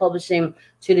percentage of the publishing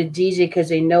to the DJ because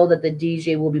they know that the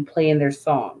DJ will be playing their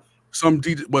songs. Some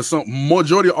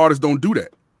majority of artists don't do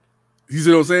that. You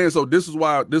see what I'm saying? So this is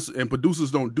why and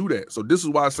producers don't do that. So this is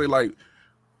why I say, like,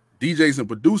 DJs and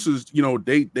producers,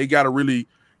 they got to really,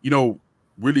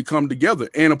 really come together.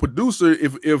 And a producer,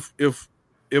 if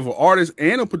an artist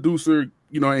and a producer,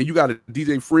 and you got a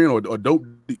DJ friend or dope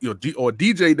or a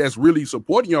DJ that's really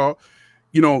supporting y'all,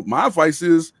 my advice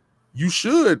is you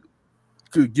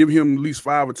could give him at least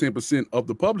 5 or 10% of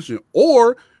the publishing.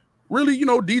 Or really,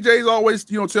 DJs always,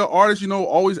 tell artists,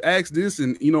 always ask this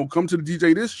and, come to the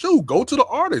DJ this. Shoot, go to the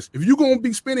artist. If you're going to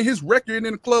be spinning his record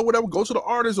in the club, whatever, go to the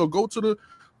artist or go to the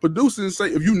producer and say,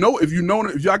 if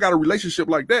y'all got a relationship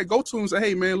like that, go to him and say,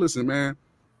 hey, man, listen, man,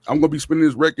 I'm going to be spinning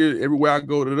this record everywhere I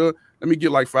go. Let me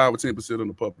get like 5 or 10% on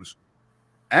the publishing.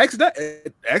 Ask that.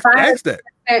 Ask that.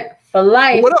 For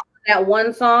life. That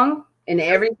one song and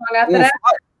every song after that.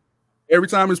 every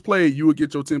time it's played, you would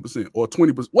get your 10% or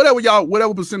 20%,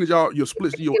 whatever percentage your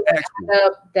splits you'll ask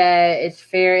for. That it's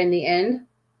fair in the end.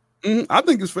 I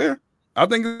think it's fair. I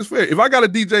think it's fair. If I got a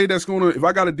DJ if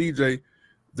I got a DJ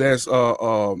that's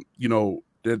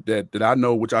that I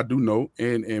know, which I do know,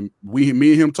 and me and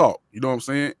him talk, you know what I'm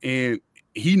saying, and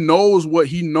he knows what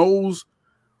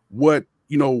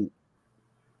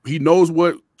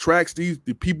tracks the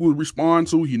people respond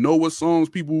to. He know what songs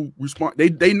people respond.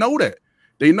 They know that.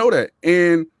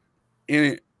 And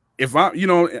if I'm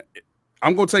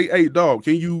gonna take, hey dog,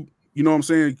 can you know what I'm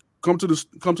saying, come to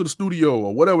the studio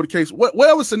or whatever the case,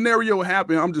 whatever scenario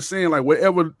happen. I'm just saying, like,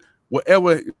 whatever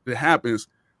it happens,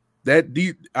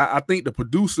 I think the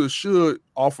producer should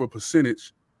offer a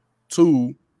percentage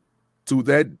to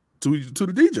the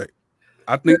DJ.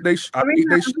 I think they should.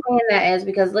 Saying that is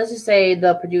because let's just say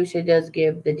the producer does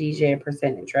give the DJ a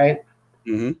percentage, right?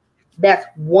 Mm-hmm. That's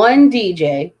one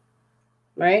DJ,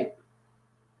 right?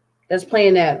 That's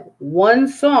playing that one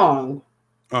song.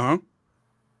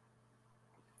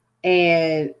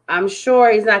 And I'm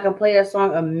sure he's not gonna play that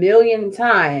song a million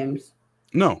times.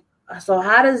 No. So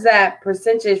how does that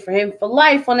percentage for him for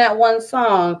life on that one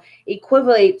song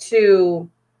equivalent to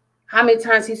how many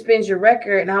times he spins your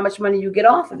record and how much money you get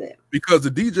off of it? Because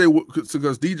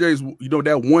DJs,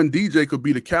 that one DJ could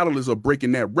be the catalyst of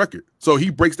breaking that record. So he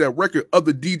breaks that record,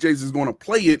 other DJs is going to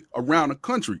play it around the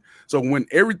country. So when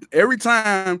every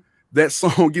time that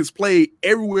song gets played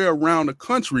everywhere around the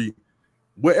country,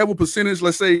 whatever percentage,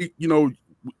 let's say,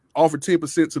 offer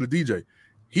 10% to the DJ,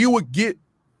 he would get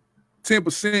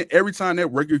 10% every time that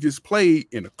record gets played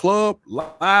in a club,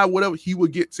 live, whatever. He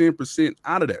would get 10%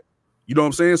 out of that. You know what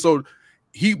I'm saying? So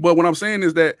but what I'm saying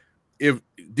is that if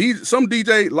some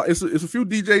DJ, like it's a few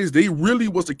DJs, they really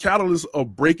was the catalyst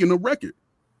of breaking the record.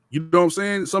 You know what I'm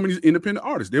saying? Some of these independent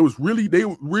artists, they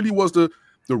really was the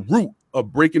root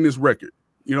of breaking this record.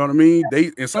 You know what I mean?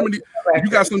 You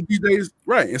got some DJs,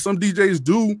 right? And some DJs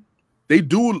do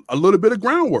a little bit of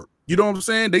groundwork. You know what I'm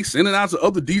saying? They send it out to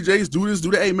other DJs, do this,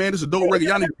 do that. Hey man, this is a dope record.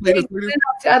 Y'all need to play this. Send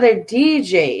out to other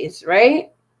DJs,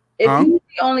 right? If he's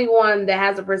the only one that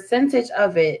has a percentage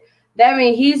of it, that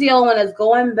means he's the only one that's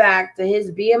going back to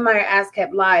his BMI or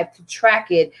ASCAP live to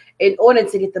track it in order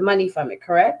to get the money from it,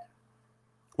 correct?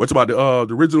 What's about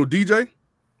the original DJ?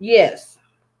 Yes.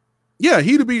 Yeah,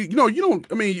 he'd be,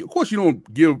 of course you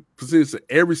don't give percentage to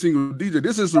every single DJ.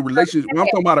 This is a relationship. When I'm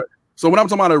talking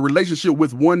about a relationship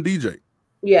with one DJ.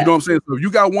 Yeah. You know what I'm saying? So if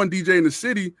you got one DJ in the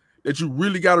city that you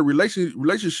really got a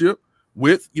relationship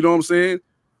with, you know what I'm saying?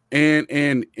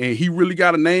 And he really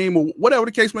got a name or whatever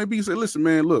the case may be, say, listen,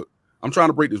 man, look, I'm trying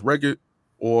to break this record,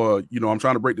 or I'm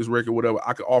trying to break this record, whatever.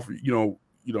 I can offer, I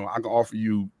can offer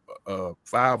you 5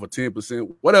 or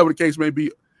 10%, whatever the case may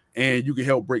be, and you can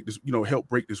help break this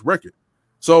record.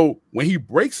 So when he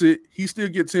breaks it, he still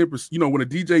gets 10%. When a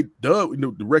DJ does,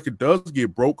 the record does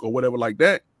get broke or whatever like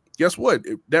that, guess what?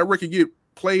 If that record get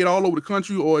played all over the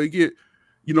country, or it get,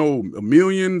 a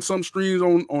million some streams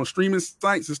on streaming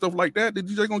sites and stuff like that, the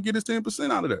DJ gonna get his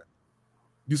 10% out of that.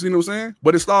 You see what I'm saying?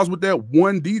 But it starts with that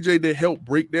one DJ that helped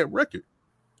break that record.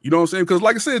 You know what I'm saying? Because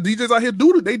like I said, DJs out here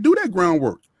do that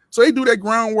groundwork. So they do that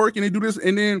groundwork and they do this,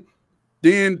 and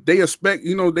then they expect,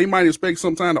 they might expect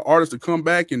sometime the artist to come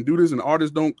back and do this, and the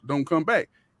artist don't come back.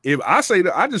 If I say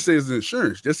that, I just say it's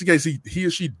insurance, just in case he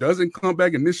or she doesn't come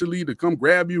back initially to come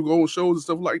grab you, go on shows and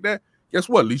stuff like that. Guess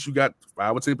what? At least you got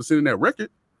 5 or 10% in that record.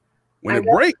 When it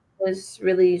breaks, I was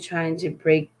really trying to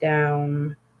break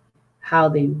down how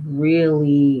they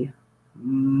really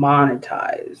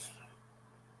monetize.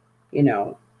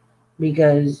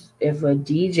 Because if a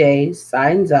DJ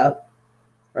signs up,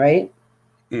 right,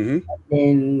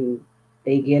 then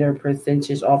they get a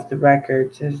percentage off the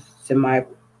record to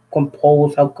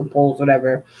help compose,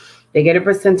 whatever. They get a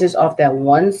percentage off that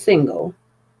one single.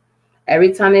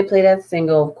 Every time they play that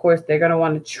single, of course, they're going to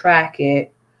want to track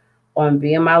it on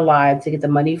BMI Live to get the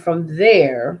money from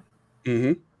there.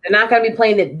 They're not going to be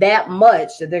playing it that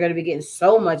much that they're going to be getting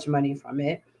so much money from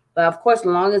it. But of course, as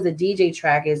long as the DJ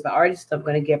track is, the artist is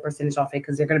going to get a percentage off it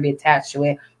because they're going to be attached to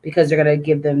it, because they're going to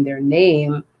give them their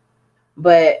name.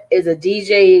 But is a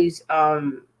DJ's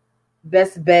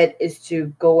best bet is to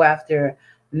go after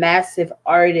massive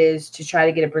artists to try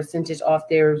to get a percentage off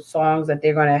their songs that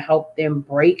they're going to help them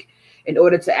break in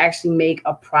order to actually make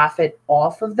a profit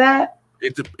off of that?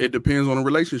 It depends on the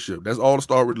relationship. That's all the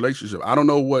star relationship. I don't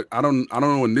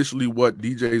know initially what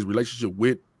DJ's relationship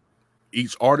with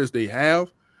each artist they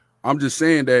have. I'm just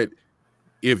saying that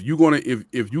if you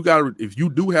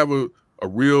do have a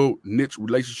real niche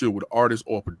relationship with an artist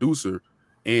or a producer,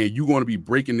 and you're going to be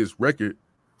breaking this record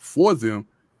for them,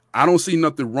 I don't see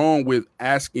nothing wrong with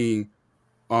asking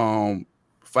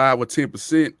 5 or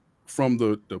 10% from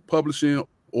the publishing,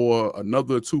 or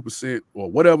another 2% or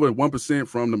whatever, 1%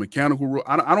 from the mechanical.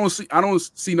 I don't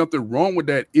see nothing wrong with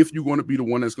that if you're going to be the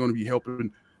one that's going to be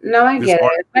helping No, I this get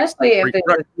art. it, especially if there's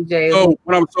a DJ who.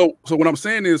 What I'm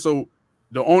saying is, so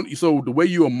the way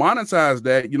you monetize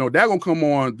that, that gonna come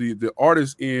on the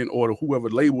artist end, or the whoever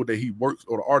label that he works,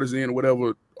 or the artist end, or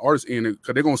whatever artist end,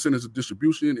 because they're gonna send us a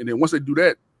distribution, and then once they do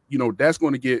that, that's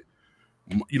going to get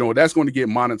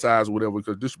monetized or whatever,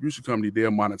 because distribution company,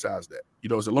 they'll monetize that.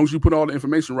 So as long as you put all the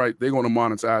information right, they're going to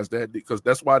monetize that, because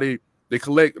that's why they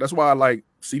collect. That's why, like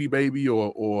CD Baby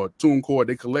or TuneCore,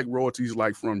 they collect royalties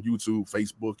like from YouTube,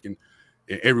 Facebook, and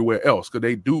everywhere else,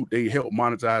 because they help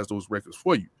monetize those records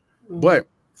for you. Mm-hmm. But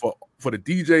for the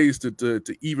DJs to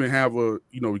even have to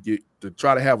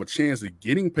try to have a chance of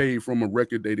getting paid from a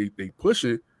record they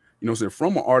pushing, so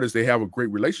from an artist they have a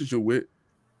great relationship with,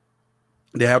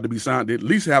 they have to be signed. They at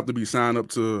least have to be signed up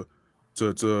to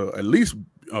at least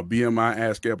a BMI,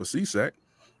 ASCAP, or CSAC.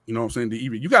 You know what I'm saying?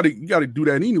 You got to do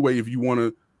that anyway if you want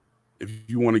to.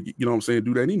 You know what I'm saying?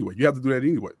 Do that anyway. You have to do that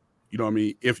anyway. You know what I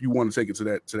mean? If you want to take it to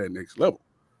that next level.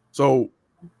 So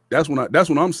that's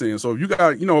what I'm saying. So if you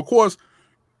got, of course,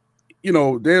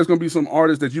 there's gonna be some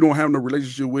artists that you don't have no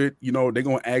relationship with. They're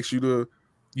gonna ask you to,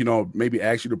 maybe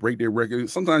ask you to break their record.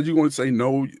 Sometimes you're gonna say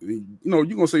no. You're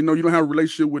gonna say no. You don't have a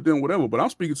relationship with them, whatever. But I'm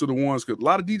speaking to the ones, because a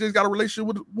lot of DJs got a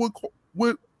relationship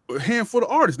with a handful of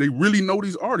artists. They really know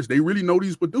these artists. They really know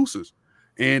these producers,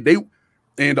 and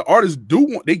the artists do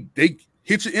want they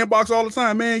hit your inbox all the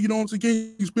time, man. You know what I'm saying?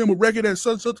 Can you spin a record at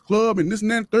such club and this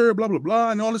and that, third, blah blah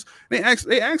blah, and all this. They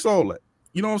ask all that.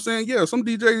 You know what I'm saying? Yeah, some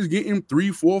DJs getting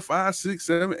 3, 4, 5, 6,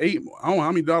 7, 8. I don't know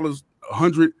how many dollars,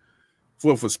 100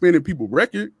 for spinning people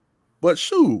record. But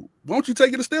shoot, why don't you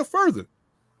take it a step further,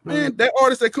 man? That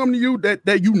artist that come to you that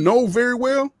very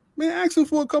well, man, ask him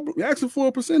for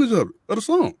a percentage of the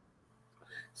song.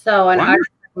 So an artist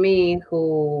like me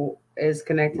who is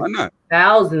connected to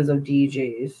thousands of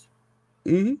DJs.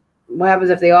 Mm-hmm. What happens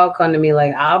if they all come to me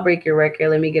like, I'll break your record,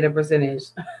 let me get a percentage?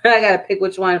 I gotta pick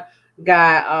which one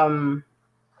got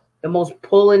the most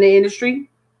pull in the industry.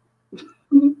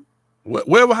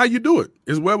 Wherever how you do it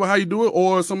is wherever how you do it,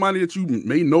 or somebody that you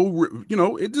may know.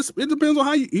 It depends on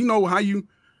how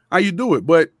how you do it.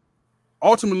 But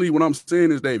ultimately, what I'm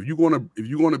saying is that if you're gonna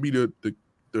be the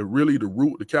really the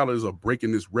root, the catalyst of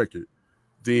breaking this record,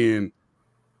 then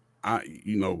I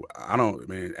don't,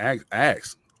 man,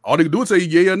 ask. All they can do is say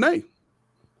yeah or nay.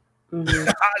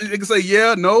 Mm-hmm. They can say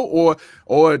yeah, no,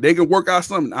 or they can work out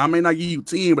something. I may not give you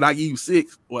 10, but I give you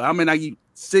 6. Well, I may not give you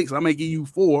 6. I may give you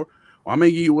 4, or I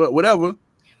may give you whatever.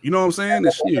 You know what I'm saying?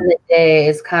 At the end of the day,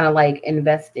 it's kind of like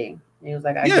investing. It was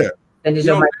like, I get percentage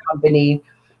of my company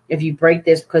if you break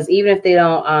this, because even if they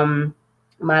don't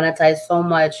monetize so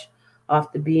much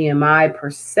off the BMI per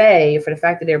se, for the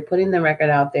fact that they're putting the record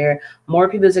out there, more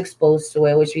people is exposed to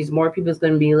it, which means more people is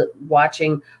going to be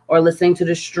watching or listening to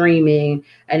the streaming,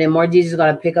 and then more DJs are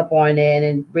going to pick up on it,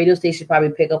 and radio stations probably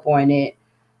pick up on it,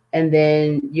 and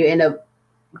then you end up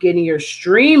getting your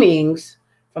streamings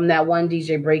from that one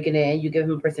DJ breaking it, and you give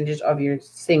him a percentage of your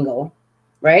single,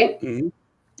 right? Mm-hmm.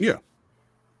 Yeah.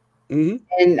 Mm-hmm.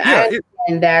 And I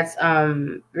understand that's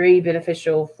very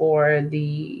beneficial for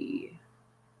the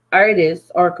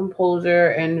artist or composer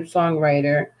and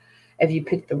songwriter if you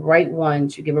pick the right one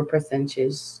to give a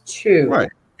percentage to.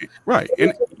 Right.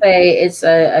 And say it's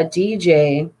a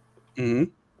DJ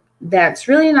that's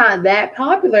really not that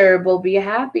popular, but be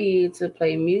happy to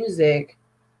play music.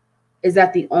 Is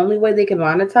that the only way they can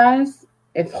monetize?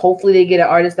 If hopefully they get an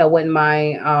artist that wouldn't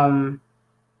mind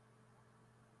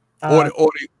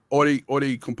or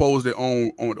they compose their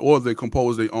own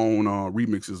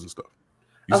remixes and stuff.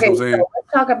 Okay, so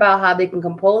let's talk about how they can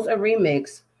compose a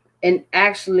remix and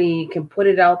actually can put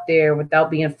it out there without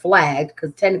being flagged,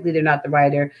 because technically they're not the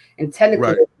writer and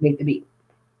technically they make the beat.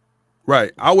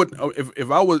 Right. I would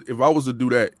if I was to do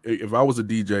that, if I was a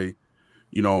DJ,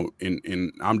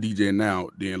 and I'm DJing now,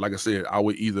 then like I said, I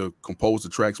would either compose the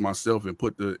tracks myself and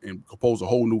compose a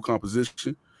whole new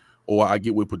composition, or I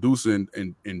get with producer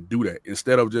and do that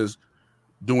instead of just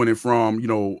doing it from,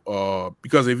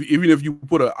 because even if you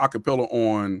put an acapella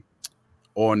on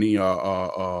the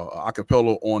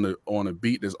acapella on a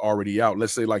beat that's already out,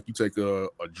 let's say like you take a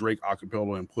Drake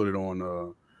acapella and put it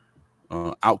on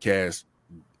Outkast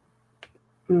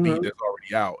beat that's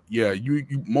already out. Yeah, you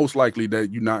most likely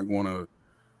that you're not gonna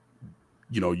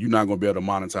be able to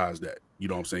monetize that. You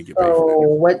know what I'm saying? Get paid for that.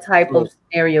 What type of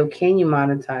scenario can you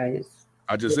monetize?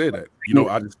 I just said that.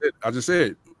 I just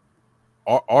said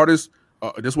artists.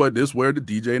 This where the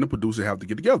DJ and the producer have to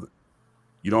get together.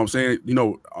 You know what I'm saying?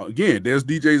 Again, there's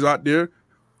DJs out there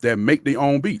that make their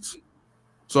own beats.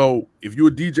 So if you're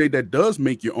a DJ that does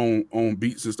make your own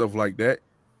beats and stuff like that,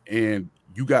 and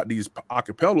you got these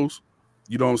acapellas,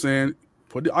 you know what I'm saying?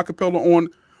 Put the acapella on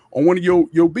one of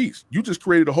your beats. You just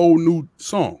created a whole new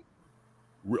song.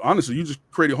 Honestly, you just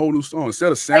created a whole new song instead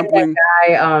of Like sampling.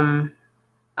 that guy,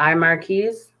 I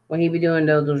Marquise, when he be doing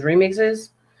those remixes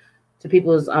to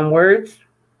people's words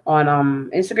on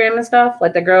Instagram and stuff.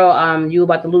 Like the girl, you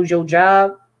about to lose your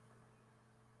job.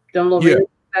 Them little Yeah, remixes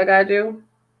that guy do.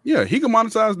 yeah, he can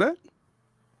monetize that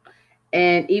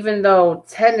And even though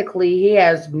technically he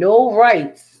has no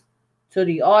rights to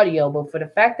the audio, but for the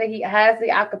fact that he has the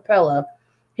acapella,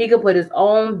 he could put his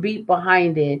own beat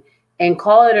behind it and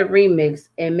call it a remix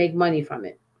and make money from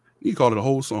it. he called it a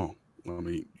whole song. I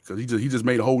mean, because he just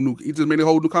made a whole new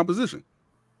composition.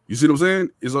 You see what I'm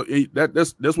saying?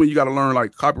 That's when you got to learn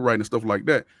like copyright and stuff like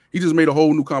that. He just made a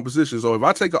whole new composition. So if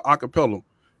I take an acapella,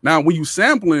 now when you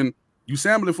sampling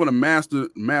for the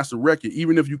master record,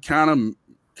 even if you kind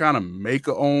of make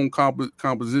a own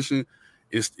composition,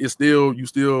 it's still you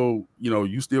still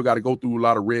got to go through a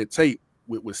lot of red tape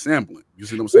with sampling. You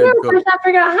see what I'm saying? Yeah, I'm trying to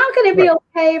figure out how can it be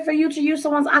okay for you to use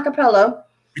someone's acapella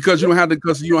because you don't have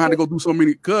to go through so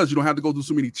many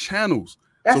channels.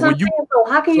 That's So what when I'm you saying. So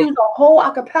how can you use a whole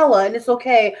acapella and it's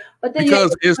okay, but then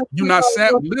because it's you're not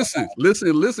sampling.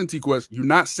 Listen, T-Quest. You're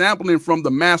not sampling from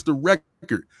the master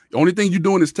record. The only thing you're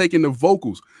doing is taking the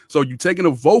vocals. So you're taking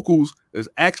the vocals that's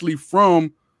actually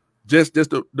from just the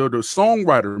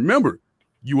songwriter. Remember,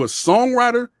 you a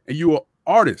songwriter and you an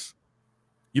artist.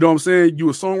 You know what I'm saying? You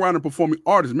a songwriter and performing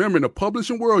artist. Remember, in the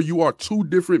publishing world, you are two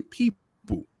different people.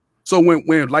 So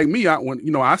when like me,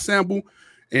 I sample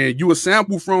and you a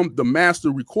sample from the master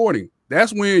recording.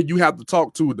 That's when you have to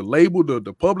talk to the label,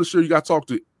 the publisher. You got to talk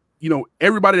to,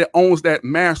 everybody that owns that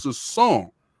master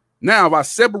song. Now, if I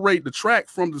separate the track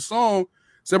from the song,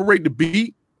 separate the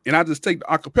beat, and I just take the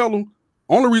acapella,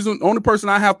 only person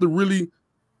I have to really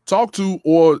talk to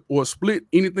or split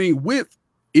anything with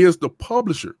is the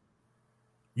publisher.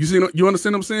 You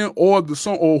understand what I'm saying? Or the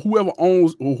song, or whoever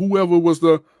owns, or whoever was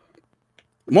the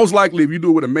most likely. If you do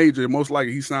it with a major, most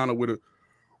likely he signed up with a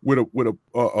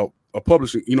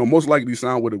publishing. Most likely he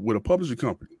signed with a publishing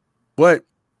company. But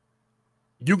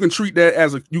you can treat that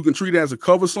as a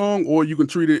cover song, or you can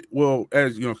treat it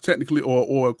as technically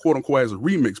or quote unquote as a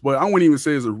remix. But I wouldn't even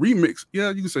say it's a remix.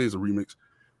 Yeah, you can say it's a remix,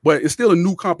 but it's still a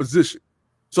new composition.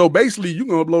 So basically, you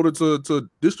can upload it to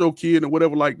DistroKid and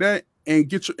whatever like that, and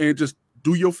just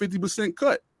do your 50%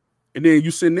 cut, and then you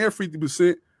send their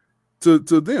 50% to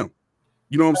them.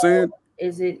 You know what I'm saying?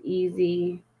 Is it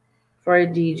easy for a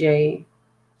DJ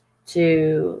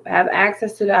to have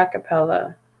access to the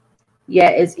acapella?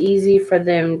 Yet it's easy for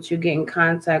them to get in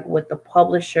contact with the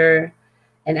publisher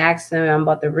and ask them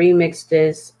about the remix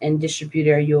this and distribute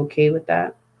it. Are you okay with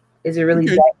that? Is it really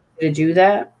that easy to do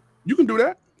that? You can do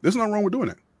that. There's nothing wrong with doing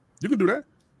that. You can do that.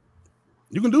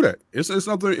 You can do that. It's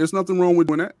nothing wrong with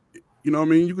doing that. You know what I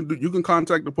mean? You can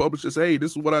contact the publisher, say, hey,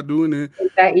 this is what I do, and then is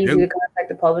that easy to contact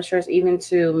the publishers, even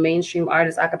to mainstream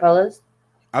artists acapellas?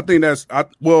 I think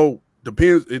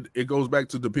depends. It goes back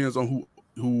to depends on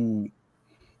who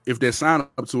if they're signed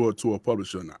up to a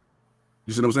publisher or not.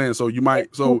 You see what I'm saying? So you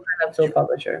might sign up to a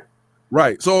publisher.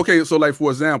 Right. So okay, so like for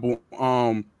example,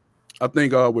 I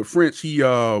think with French, he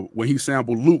when he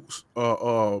sampled Luke's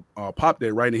Pop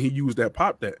That, right, and he used that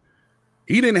Pop That,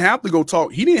 he didn't have to go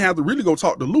talk. He didn't have to really go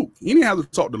talk to Luke. He didn't have to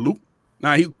talk to Luke.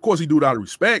 Now, of course he do it out of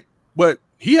respect, but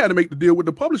he had to make the deal with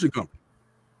the publishing company.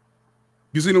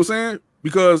 You see what I'm saying?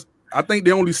 Because I think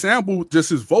they only sampled just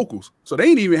his vocals, so they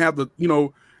didn't even have to,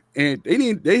 and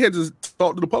they had to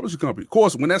talk to the publishing company. Of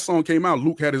course, when that song came out,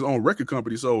 Luke had his own record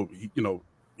company, so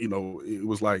it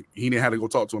was like he didn't have to go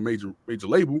talk to a major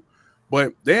label,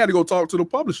 but they had to go talk to the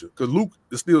publisher because Luke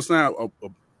is still signed.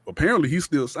 Apparently, he's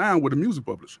still signed with a music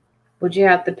publisher. Would you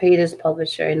have to pay this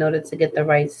publisher in order to get the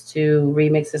rights to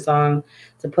remix the song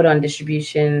to put on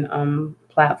distribution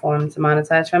platform to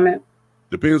monetize from it?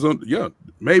 Depends on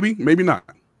maybe not.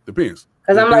 Depends.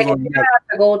 Because I'm like, if you're gonna have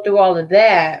to go through all of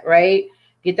that, right?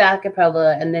 Get the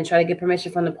acapella and then try to get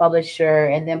permission from the publisher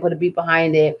and then put a beat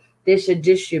behind it. They should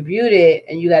distribute it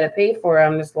and you got to pay for it.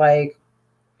 I'm just like,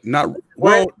 not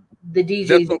well. The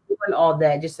DJ's doing all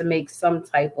that just to make some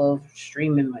type of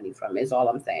streaming money from it. Is all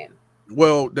I'm saying.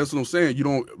 Well, that's what I'm saying.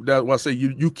 That's why I say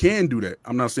you can do that.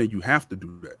 I'm not saying you have to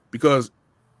do that because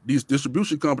these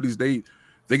distribution companies they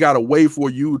got a way for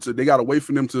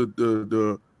them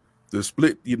to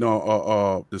split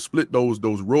to split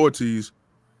those royalties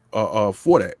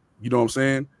for that. You know what I'm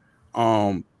saying?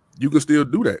 You can still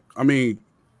do that. I mean,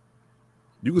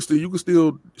 you can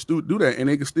still do that, and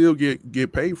they can still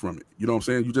get paid from it. You know what I'm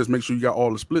saying? You just make sure you got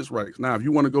all the splits right. Now, if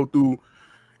you want to go through,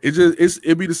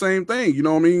 it'd be the same thing. You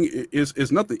know what I mean?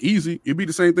 It's nothing easy. It'd be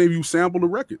the same thing if you sample the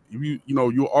record. If you're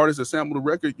an artist that sample the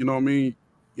record. You know what I mean?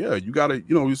 Yeah, you gotta.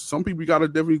 Some people you gotta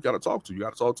definitely gotta talk to. You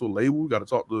gotta talk to a label. You gotta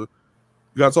talk to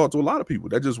a lot of people.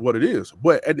 That's just what it is.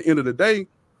 But at the end of the day,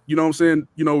 you know what I'm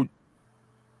saying?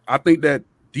 I think that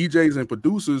DJs and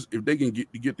producers, if they can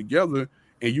get together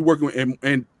and you working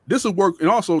and this will work, and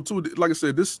also too, like I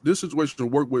said, this situation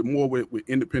will work with more with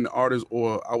independent artists,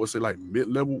 or I would say like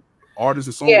mid-level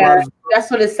artists and Yeah, songwriters.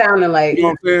 that's what it sounded You like. know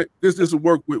what I'm saying? This will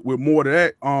work with more of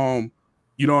that.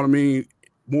 You know what I mean?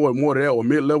 More of that, or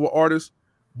mid-level artists.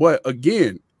 But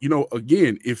again,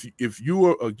 if you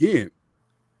are, again,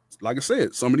 like I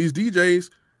said, some of these DJs,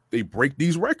 they break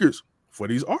these records for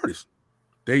these artists.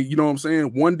 You know what I'm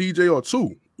saying? One DJ or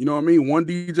two. You know what I mean? One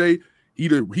DJ,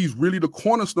 he's really the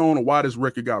cornerstone of why this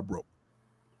record got broke.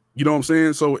 You know what I'm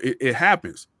saying? So it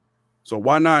happens. So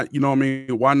why not, you know what I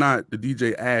mean? Why not the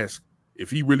DJ ask if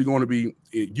he really going to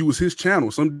use his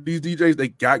channel? Some of these DJs, they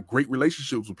got great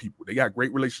relationships with people. They got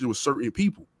great relationships with certain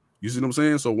people. You see what I'm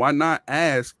saying? So why not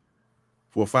ask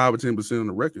for 5 or 10% on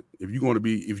the record? If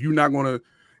they're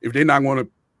not going to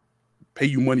pay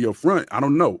you money up front, I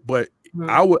don't know. But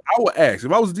I would ask.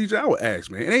 If I was a DJ, I would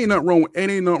ask, man. It ain't nothing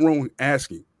wrong with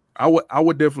asking. I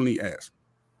would definitely ask.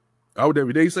 I would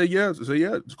definitely. They say yes, say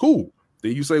yeah, it's cool.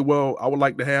 Then you say, well, I would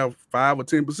like to have 5 or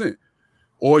 10%.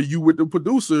 Or you with the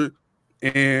producer,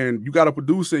 and you got a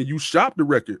producer and you shop the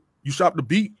record, you shop the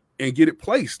beat and get it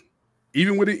placed.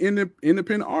 Even with an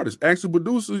independent artist, ask the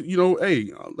producer,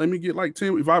 hey, let me get like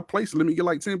 10. If I place it, let me get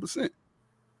like 10%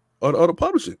 of the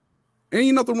publishing.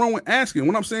 Ain't nothing wrong with asking.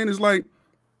 What I'm saying is, like,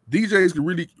 DJs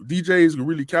can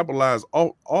really capitalize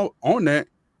all on that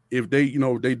if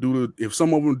if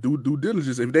some of them do due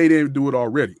diligence, if they didn't do it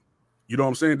already. You know what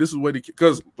I'm saying? This is what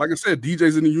because, like I said,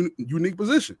 DJs in a unique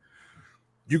position.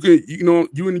 You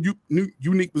in a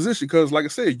unique position because, like I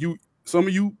said, some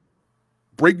of you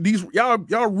break these, y'all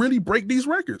really break these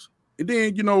records, and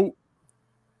then you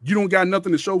don't got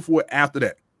nothing to show for it after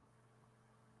that.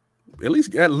 At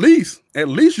least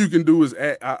you can do is,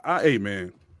 hey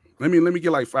man, let me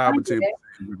get like 5 or 10%.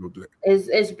 Go do that.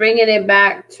 It's bringing it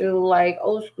back to like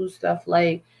old school stuff.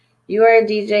 Like, you are a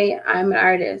DJ, I'm an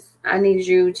artist. I need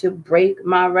you to break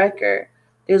my record.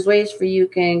 There's ways for you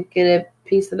can get a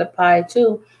piece of the pie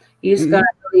too. You just gonna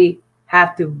really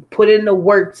have to put in the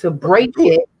work to break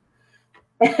it,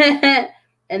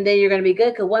 and then you're gonna be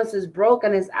good. Because once it's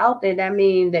broken, it's out there. That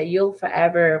means that you'll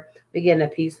forever be getting a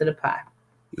piece of the pie.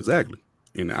 Exactly.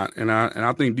 And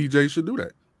I think DJs should do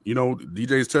that.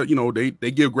 DJs tell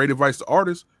they give great advice to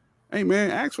artists. Hey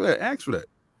man, ask for that.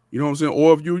 You know what I'm saying?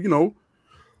 Or if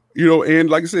and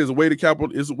like I said, it's a way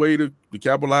to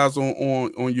capitalize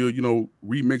on your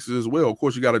remixes as well. Of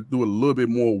course, you got to do a little bit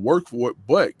more work for it,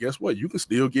 but guess what? You can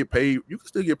still get paid. You can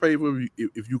still get paid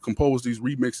if you compose these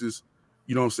remixes.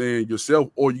 You know what I'm saying, yourself,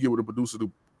 or you get with a producer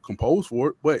to compose for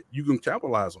it. But you can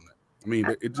capitalize on that. I mean,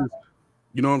 it just,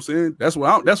 you know what I'm saying? That's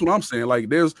what I'm saying. Like,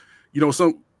 there's,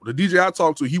 the DJ I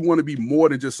talk to, he want to be more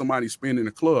than just somebody spinning in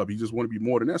a club. He just want to be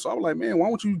more than that. So I was like, man, why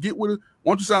don't you get with it?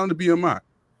 Why don't you sign the BMI?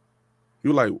 He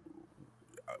was like,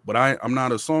 but I'm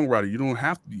not a songwriter. You don't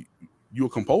have to. You're a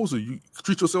composer. You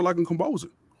treat yourself like a composer.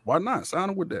 Why not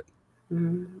sign up with that?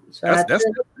 So That's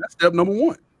step number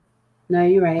one. No,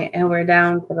 you're right. And we're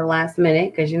down to the last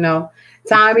minute because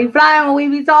time be flying when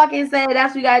we be talking. Say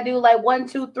that's we gotta do like 1,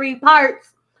 2, 3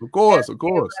 parts. Of course.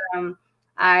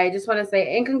 I just want to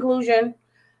say, in conclusion,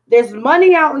 there's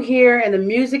money out here in the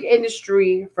music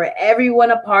industry for everyone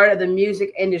a part of the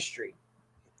music industry.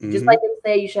 Just like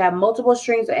they say, you should have multiple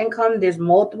streams of income. There's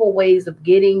multiple ways of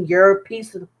getting your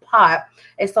piece of the pot.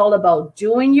 It's all about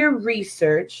doing your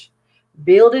research,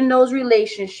 building those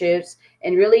relationships,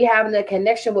 and really having a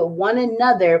connection with one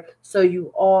another so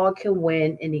you all can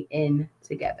win in the end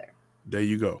together. There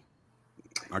you go.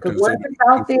 Because once it's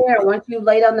out there, once you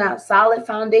lay down that solid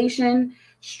foundation,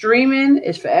 streaming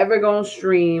is forever going to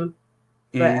stream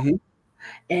forever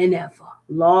and ever.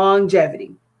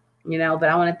 Longevity. But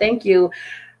I want to thank you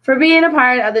for being a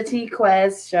part of the T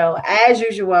Quest show as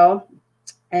usual.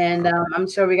 And I'm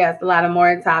sure we got a lot of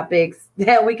more topics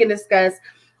that we can discuss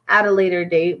at a later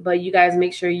date. But you guys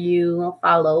make sure you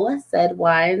follow Said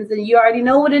Wines. And you already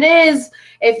know what it is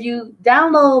if you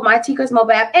download my T Quest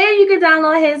mobile app. And you can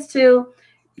download his too.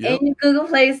 Yep. In your Google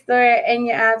Play Store and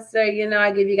your App Store.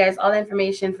 I give you guys all the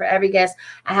information for every guest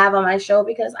I have on my show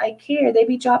because I care. They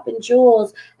be dropping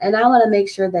jewels, and I want to make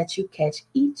sure that you catch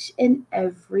each and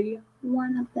every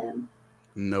one of them.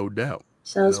 No doubt.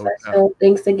 So special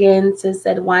thanks again to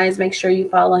Said Wines. Make sure you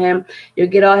follow him. You'll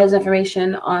get all his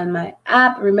information on my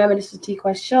app. Remember, this is T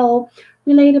Quest Show.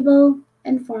 Relatable,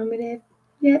 informative,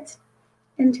 yet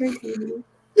entertaining.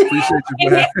 Appreciate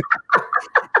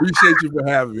you for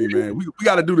having me, man. We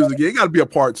got to do this again. It got to be a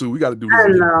part 2. We got to do this I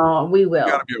again. know, we will.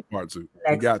 Got to be a part 2.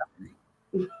 We got to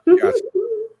be. Gotcha.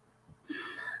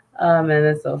 Oh man,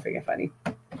 that's so freaking funny.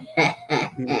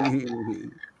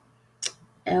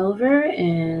 Elver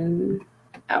and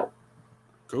out.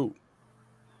 Cool.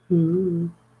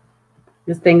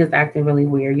 This thing is acting really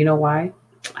weird. You know why?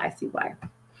 I see why.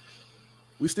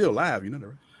 We still live, you know that,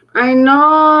 right? I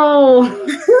know.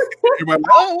 Everybody,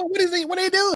 oh, what is he? What are they doing?